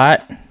start with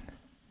hot?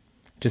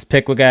 Just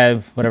pick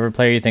whatever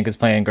player you think is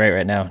playing great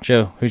right now.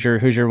 Joe, who's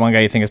your one guy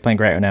you think is playing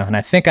great right now? And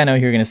I think I know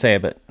who you're going to say,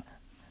 but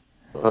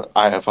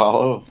I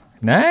follow.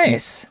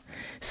 Nice.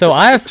 So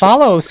I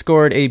follow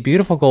scored a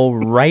beautiful goal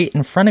right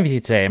in front of you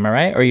today. Am I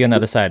right? Or are you on the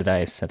other side of the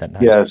ice at that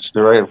time? Yes,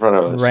 they're right in front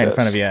of us. Right in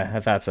front of you. I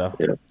thought so.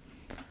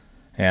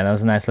 Yeah, that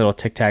was a nice little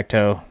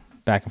tic-tac-toe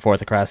back and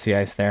forth across the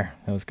ice there.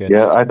 That was good.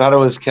 Yeah, I thought it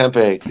was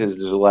Kempe because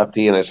there's a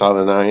lefty and I saw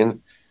the 9,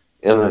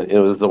 and it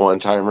was the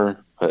one-timer.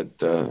 But,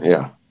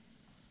 yeah.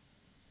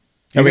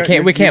 No,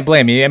 we can't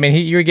blame you. I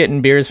mean, you're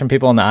getting beers from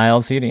people in the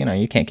aisles. So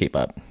you can't keep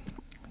up.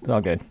 It's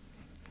all good.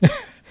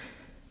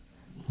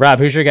 Rob,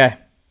 who's your guy?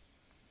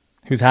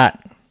 Who's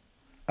hot?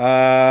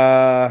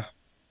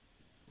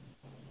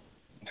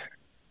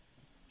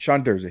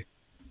 Sean Dursey.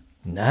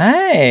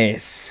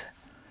 Nice.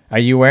 Are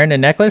you wearing a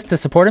necklace to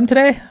support him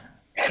today?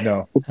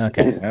 No.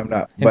 Okay. I'm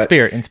not. In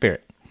spirit.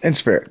 In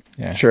spirit.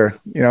 Yeah. Sure.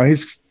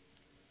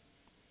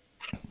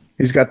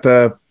 He's got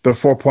the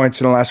 4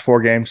 points in the last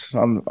 4 games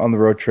on the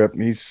road trip.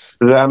 Does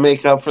that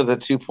make up for the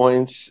 2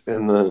 points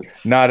in the?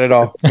 Not at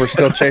all. We're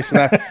still chasing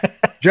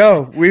that.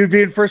 Joe, we would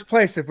be in first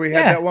place if we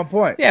had that 1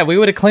 point. Yeah, we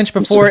would have clinched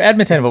before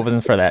Edmonton if it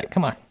wasn't for that.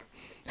 Come on.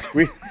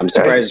 I'm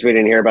surprised we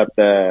didn't hear about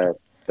the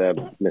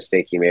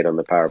mistake he made on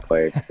the power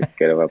play to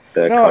get up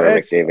the Connor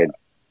McDavid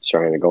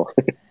trying to go.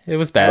 It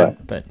was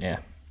bad, but yeah.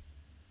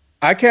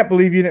 I can't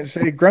believe you didn't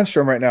say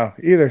Grunstrom right now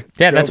either.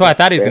 Yeah, that's what I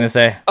thought he was going to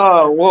say.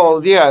 Oh,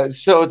 well, yeah.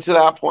 So to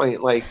that point,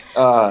 I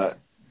know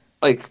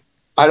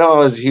I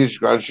was a huge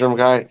Grunstrom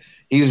guy.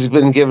 He's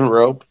been given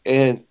rope,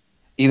 and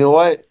you know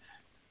what?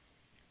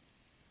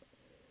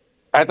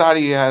 I thought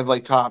he had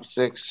top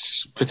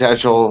 6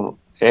 potential,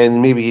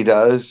 and maybe he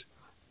does,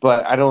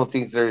 but I don't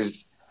think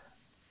there's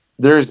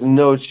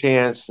no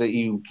chance that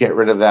you get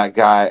rid of that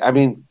guy. I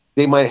mean,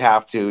 they might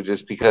have to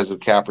just because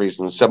of cap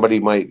reasons. Somebody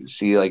might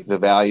see the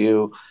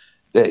value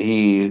that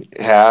he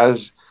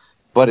has,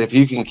 but if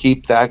you can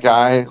keep that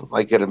guy at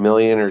 $1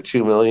 million or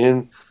 $2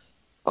 million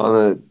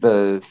on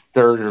the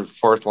third or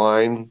fourth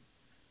line,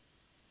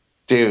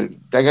 dude,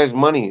 that guy's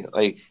money.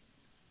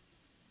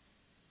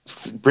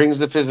 Brings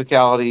the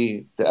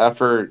physicality, the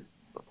effort,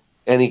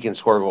 and he can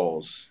score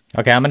goals.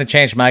 Okay, I'm going to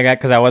change my guy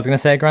because I was going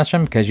to say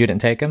Grunstrom because you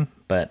didn't take him,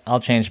 but I'll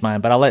change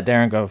mine. But I'll let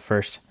Darren go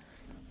first.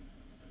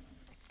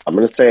 I'm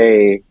going to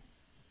say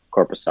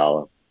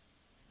Corpusalo.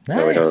 Nice.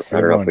 No,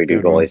 I don't know if we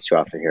do goalies too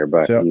often here,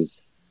 but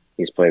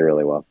he's playing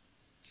really well.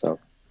 So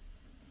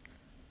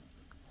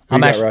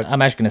I'm actually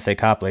going to say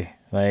Copley.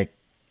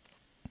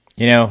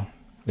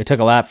 It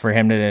took a lot for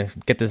him to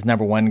get this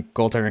number 1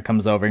 goaltender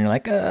comes over, and you're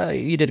like,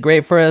 you did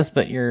great for us,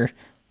 but you're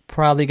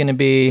probably going to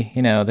be,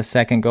 the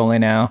second goalie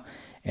now.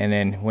 And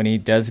then when he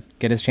does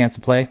get his chance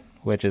to play,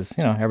 which is,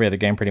 every other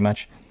game pretty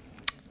much,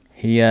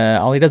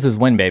 all he does is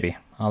win, baby.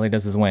 All he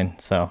does is win.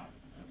 So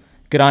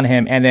good on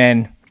him. And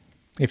then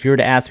if you were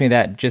to ask me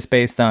that just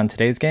based on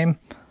today's game,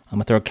 I'm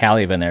going to throw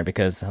Kaliv in there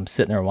because I'm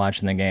sitting there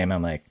watching the game.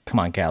 I'm like, come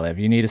on, Kaliv,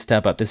 you need to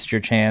step up. This is your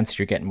chance.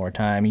 You're getting more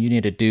time. You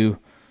need to do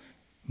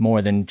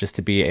more than just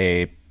to be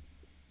a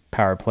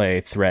power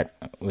play threat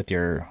with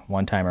your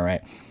one-timer,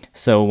 right?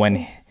 So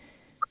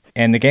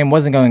and the game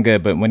wasn't going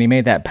good, but when he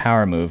made that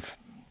power move,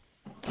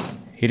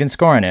 he didn't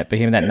score on it, but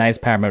he made that nice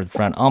power move to the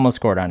front, almost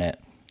scored on it,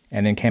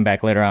 and then came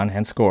back later on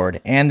and scored,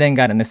 and then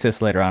got an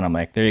assist later on. I'm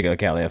like, there you go,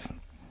 Kaliv.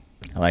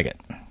 I like it.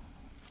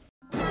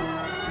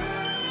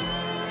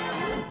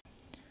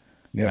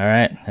 Yep. All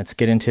right, let's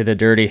get into the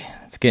dirty.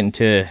 Let's get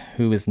into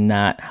who is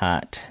not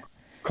hot.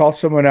 Call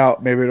someone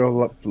out. Maybe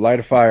it'll light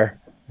a fire.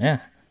 Yeah.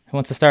 Who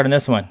wants to start on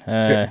this one?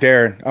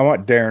 Darren. I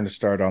want Darren to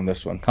start on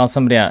this one. Call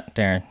somebody out,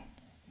 Darren.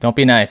 Don't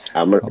be nice.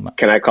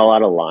 Can I call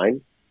out a line?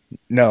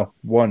 No,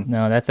 one.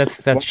 No, that's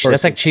like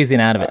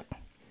cheesing out of it.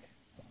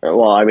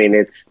 Well, I mean,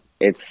 it's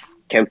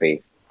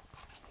Kempe.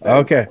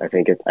 Okay. I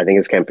think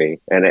it's Kempe,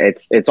 and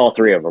it's all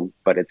 3 of them,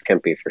 but it's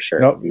Kempe for sure.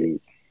 Nope.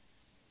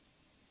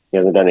 He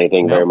hasn't done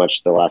anything very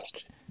much the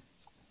last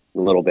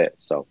little bit,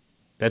 so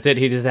that's it.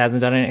 He just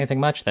hasn't done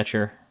anything much. That's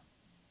your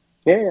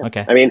yeah.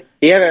 Okay. I mean,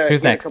 he had a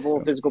next? couple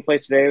of physical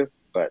plays today,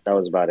 but that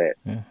was about it.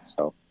 Yeah.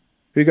 So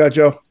who you got,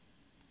 Joe?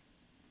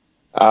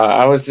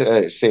 I would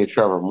say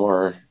Trevor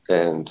Moore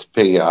and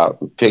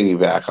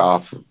piggyback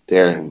off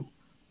Darren,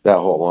 that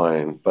whole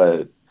line.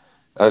 But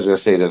I was going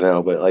to say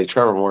Dano, but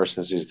Trevor Moore,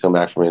 since he's come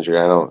back from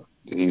injury,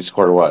 he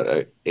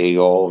scored a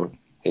goal,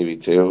 maybe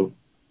 2.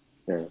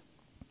 Yeah.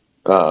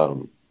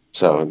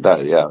 So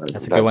that's a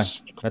good one.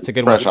 That's a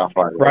good fresh one. Off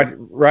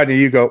line. Rodney,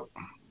 you go.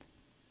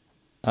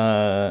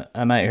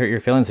 I might hurt your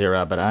feelings here,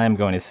 Rob, but I am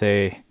going to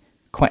say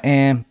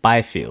Quentin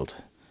Byfield.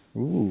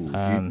 Ooh, you're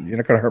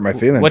not going to hurt my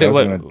feelings.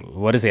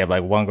 What does he have?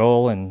 1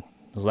 goal in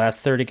the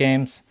last 30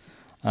 games?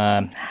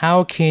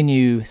 How can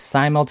you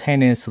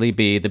simultaneously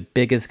be the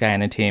biggest guy on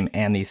the team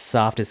and the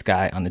softest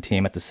guy on the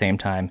team at the same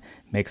time?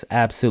 Makes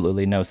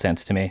absolutely no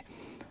sense to me.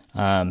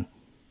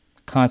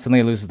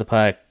 Constantly loses the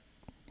puck.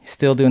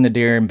 Still doing the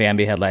deer and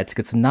Bambi headlights.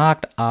 Gets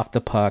knocked off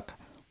the puck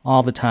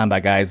all the time by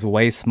guys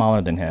way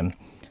smaller than him.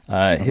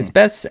 His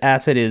best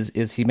asset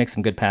is he makes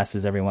some good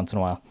passes every once in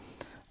a while.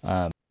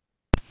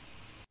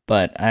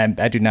 But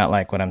I do not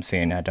like what I'm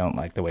seeing. I don't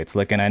like the way it's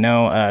looking. I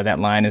know that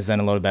line has done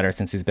a little better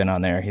since he's been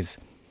on there. He's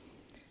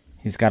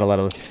got a lot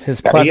of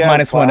his plus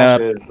minus went up.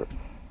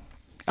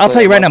 I'll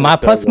tell you right now, my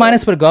plus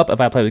minus would go up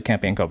if I played with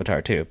Kempe and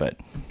Kopitar too. But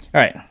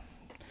all right,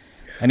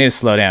 I need to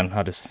slow down.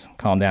 I'll just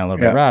calm down a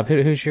little bit. Rob,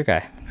 who's your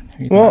guy?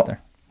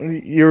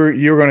 You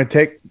were going to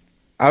take.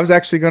 I was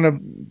actually going to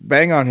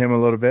bang on him a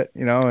little bit,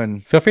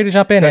 and feel free to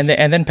jump in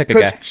and then pick a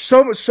guy.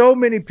 So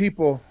many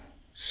people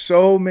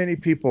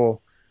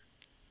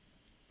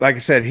like I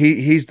said,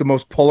 he's the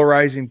most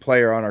polarizing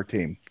player on our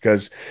team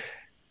because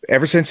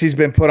ever since he's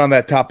been put on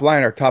that top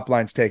line, our top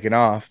line's taken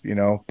off,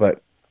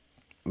 but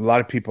a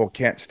lot of people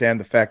can't stand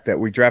the fact that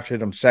we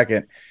drafted him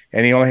second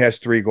and he only has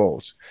 3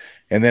 goals.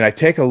 And then I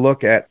take a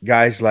look at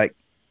guys like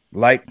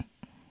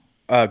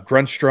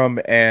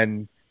Grundstrom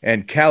and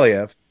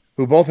Kaliev,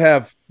 who both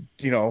have,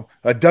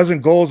 a dozen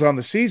goals on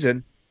the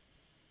season,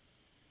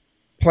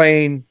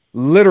 playing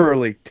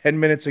literally 10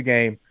 minutes a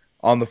game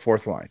on the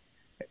fourth line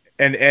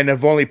and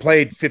have only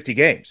played 50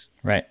 games.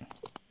 Right.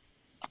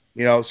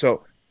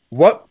 So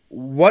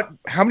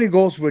how many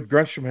goals would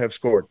Grundstrom have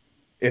scored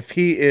if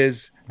he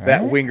is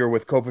that winger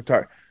with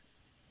Kopitar?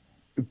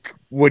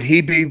 Would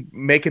he be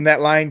making that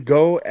line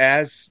go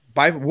as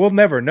Byfield? We'll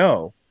never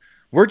know.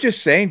 We're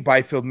just saying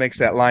Byfield makes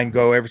that line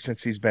go ever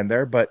since he's been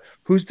there, but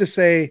who's to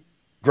say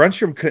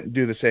Grundstrom couldn't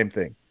do the same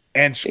thing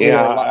and score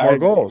a lot more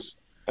goals?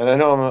 And I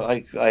know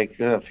I'm like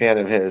a fan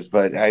of his,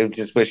 but I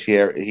just wish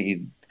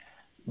he'd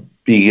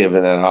be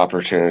given that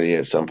opportunity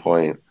at some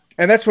point.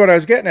 And that's what I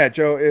was getting at,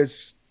 Joe,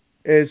 is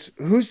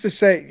who's to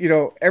say,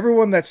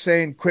 everyone that's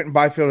saying Quentin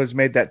Byfield has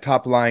made that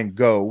top line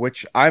go,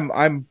 which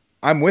I'm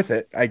with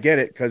it. I get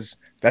it because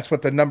that's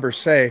what the numbers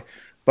say.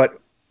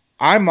 But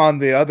I'm on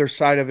the other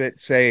side of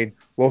it saying,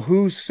 well,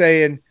 who's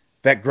saying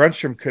that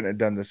Grundstrom couldn't have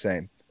done the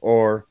same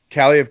or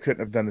Kaliev couldn't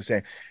have done the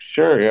same?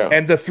 Sure, yeah.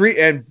 And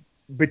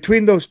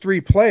between those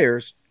 3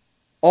 players,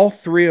 all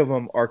 3 of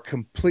them are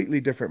completely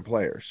different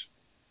players.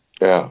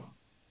 Yeah.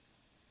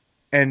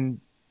 And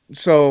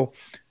so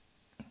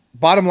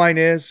bottom line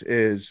is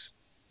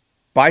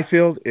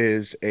Byfield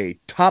is a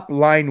top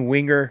line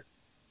winger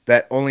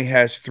that only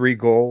has 3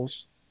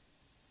 goals.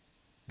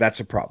 That's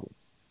a problem.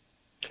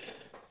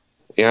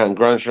 Yeah, and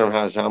Grundstrom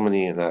has how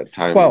many in that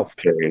time 12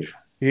 period?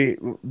 They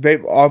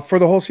for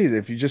the whole season.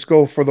 If you just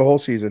go for the whole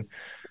season,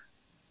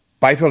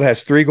 Byfield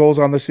has 3 goals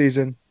on the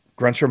season.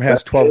 Grundstrom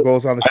has 12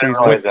 goals on the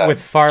season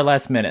with far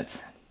less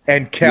minutes.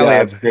 And Kelly,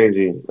 that's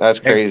crazy. That's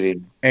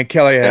crazy. And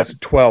Kelly has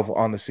 12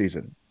 on the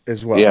season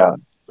as well.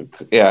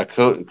 Yeah,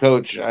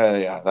 coach.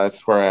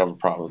 That's where I have a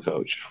problem,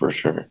 coach, for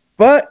sure.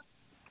 But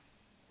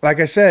like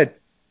I said,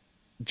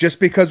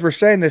 just because we're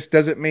saying this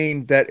doesn't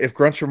mean that if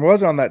Grundstrom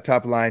was on that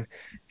top line,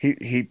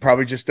 he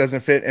probably just doesn't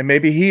fit, and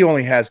maybe he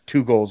only has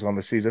 2 goals on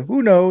the season.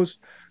 Who knows?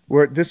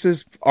 This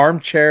is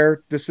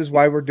armchair. This is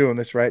why we're doing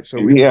this, right? So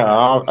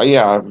obviously,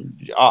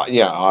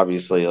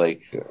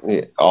 like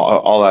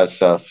all that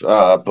stuff.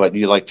 But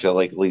you like to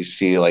at least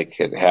see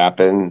it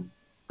happen,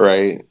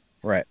 right?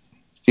 Right.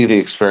 See the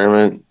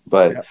experiment,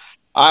 but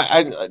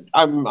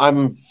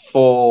I'm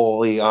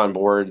fully on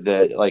board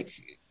that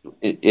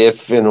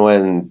if and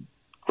when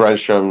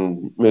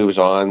Grundstrom moves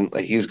on,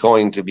 he's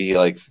going to be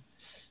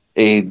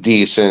a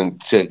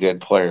decent to good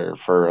player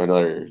for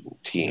another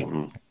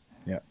team.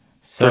 Yeah.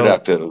 So,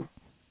 productive.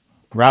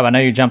 Rob, I know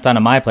you jumped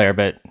onto my player,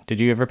 but did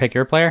you ever pick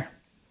your player?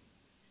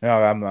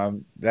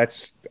 No,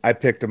 I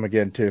picked him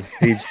again too.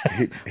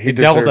 He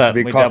doubled up.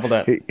 We doubled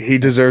up. He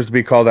deserves to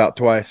be called out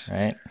twice.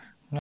 Right.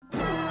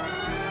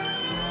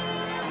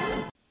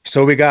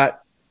 So we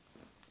got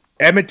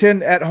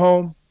Edmonton at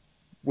home.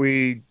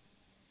 We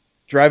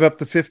drive up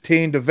the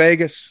 15 to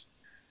Vegas.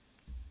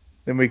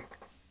 Then we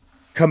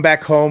come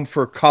back home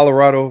for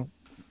Colorado,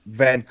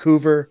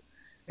 Vancouver,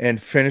 and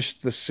finish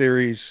the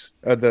series,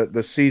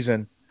 the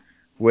season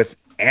with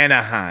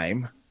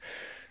Anaheim.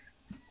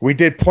 We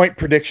did point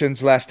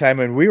predictions last time,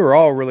 and we were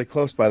all really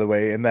close, by the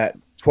way, in that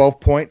 12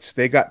 points.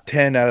 They got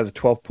 10 out of the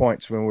 12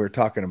 points when we were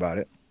talking about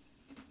it.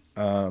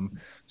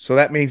 So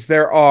that means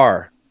there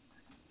are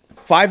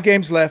 5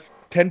 games left,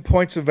 10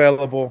 points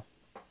available.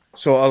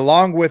 So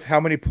along with how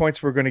many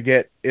points we're going to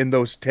get in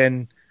those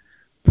 10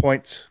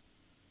 points,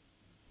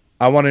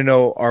 I want to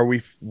know,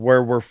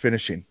 where we're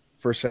finishing,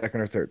 first,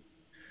 second, or third.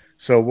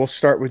 So we'll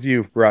start with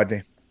you,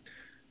 Rodney.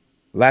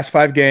 Last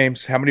 5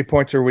 games, how many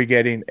points are we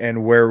getting,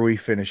 and where are we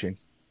finishing?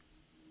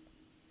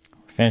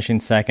 Finishing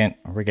second,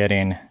 we're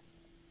getting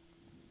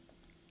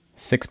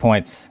 6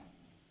 points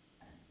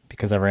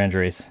because of our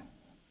injuries.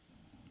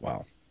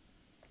 Wow.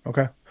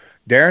 Okay.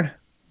 Darren?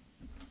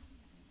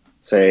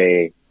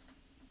 Say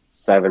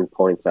 7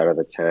 points out of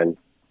the 10,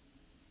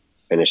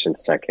 finishing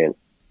second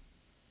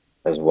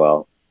as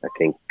well. I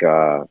think,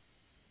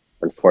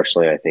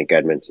 unfortunately, I think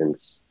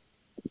Edmonton's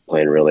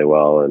playing really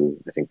well,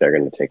 and I think they're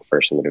going to take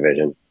first in the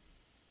division.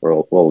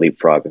 We'll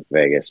leapfrog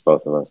Vegas,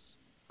 both of us.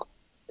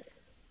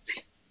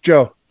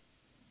 Joe?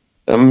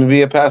 I'm going to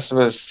be a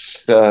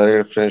pessimist. They're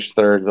going to finish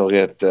third. They'll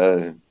get,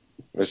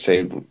 let's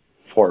say,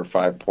 4 or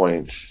 5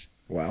 points.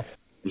 Wow.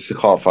 Just to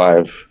call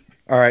 5.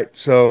 All right,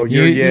 so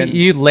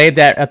you laid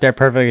that up there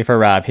perfectly for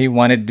Rob. He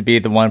wanted to be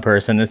the one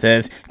person that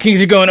says,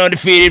 Kings are going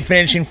undefeated,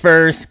 finishing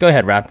first. Go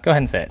ahead, Rob. Go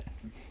ahead and say it.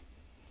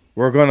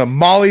 We're going to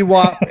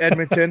mollywop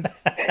Edmonton.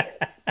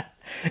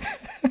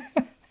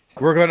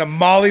 We're going to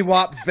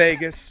mollywop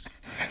Vegas.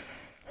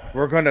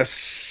 We're going to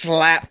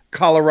slap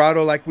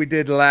Colorado like we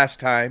did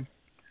last time.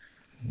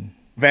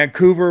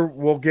 Vancouver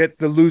will get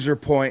the loser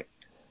point.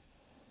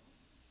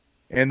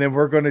 And then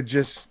we're going to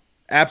just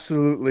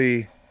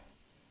absolutely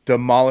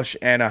demolish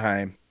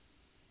Anaheim.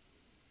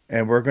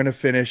 and we're going to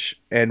finish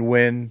and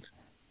win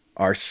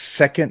our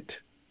second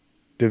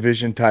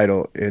division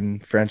title in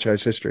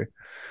franchise history.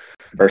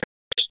 First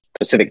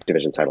Pacific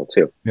Division title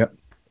too. Yep.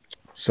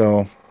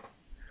 So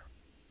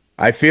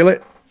I feel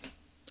it.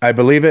 I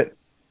believe it.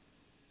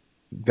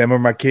 Them are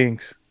my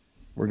Kings.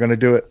 We're going to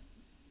do it.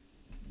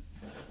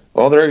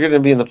 Well, they're going to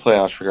be in the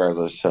playoffs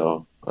regardless,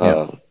 so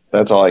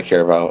that's all I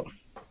care about.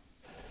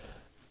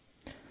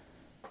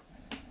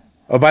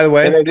 Oh, by the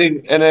way,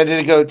 and I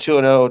did go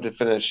 2-0 to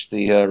finish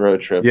the road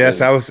trip.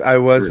 Yes, I was a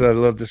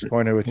little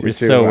disappointed with you too.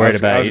 So worried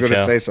about you. I was going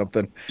to say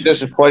something.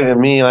 Disappointed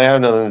in me. I have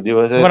nothing to do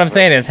with it. What I'm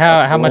saying is,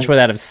 how much would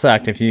that have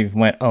sucked if you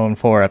went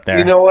 0-4 up there?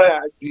 You know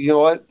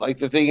what? Like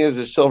the thing is,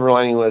 the silver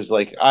lining was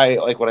like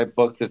when I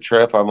booked the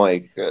trip, I'm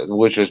like,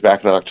 which was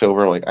back in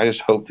October. I'm like, I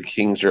just hope the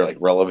Kings are like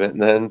relevant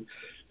then,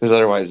 because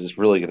otherwise it's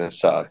really going to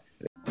suck.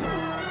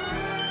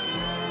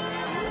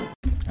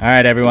 All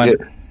right, everyone.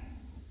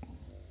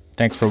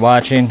 Thanks for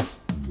watching.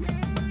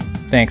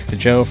 Thanks to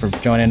Joe for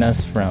joining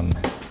us from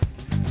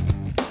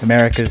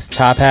America's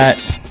Top Hat.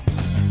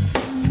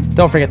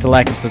 Don't forget to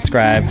like and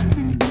subscribe.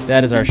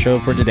 That is our show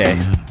for today.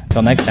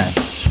 Until next time,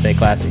 stay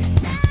classy.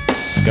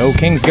 Go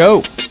Kings,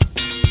 go!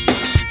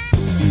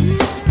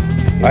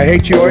 I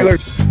hate you,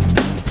 Oilers.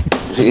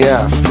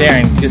 Yeah.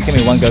 Darren, just give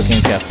me one Go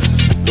Kings, go.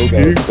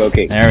 Go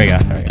Kings. There we go.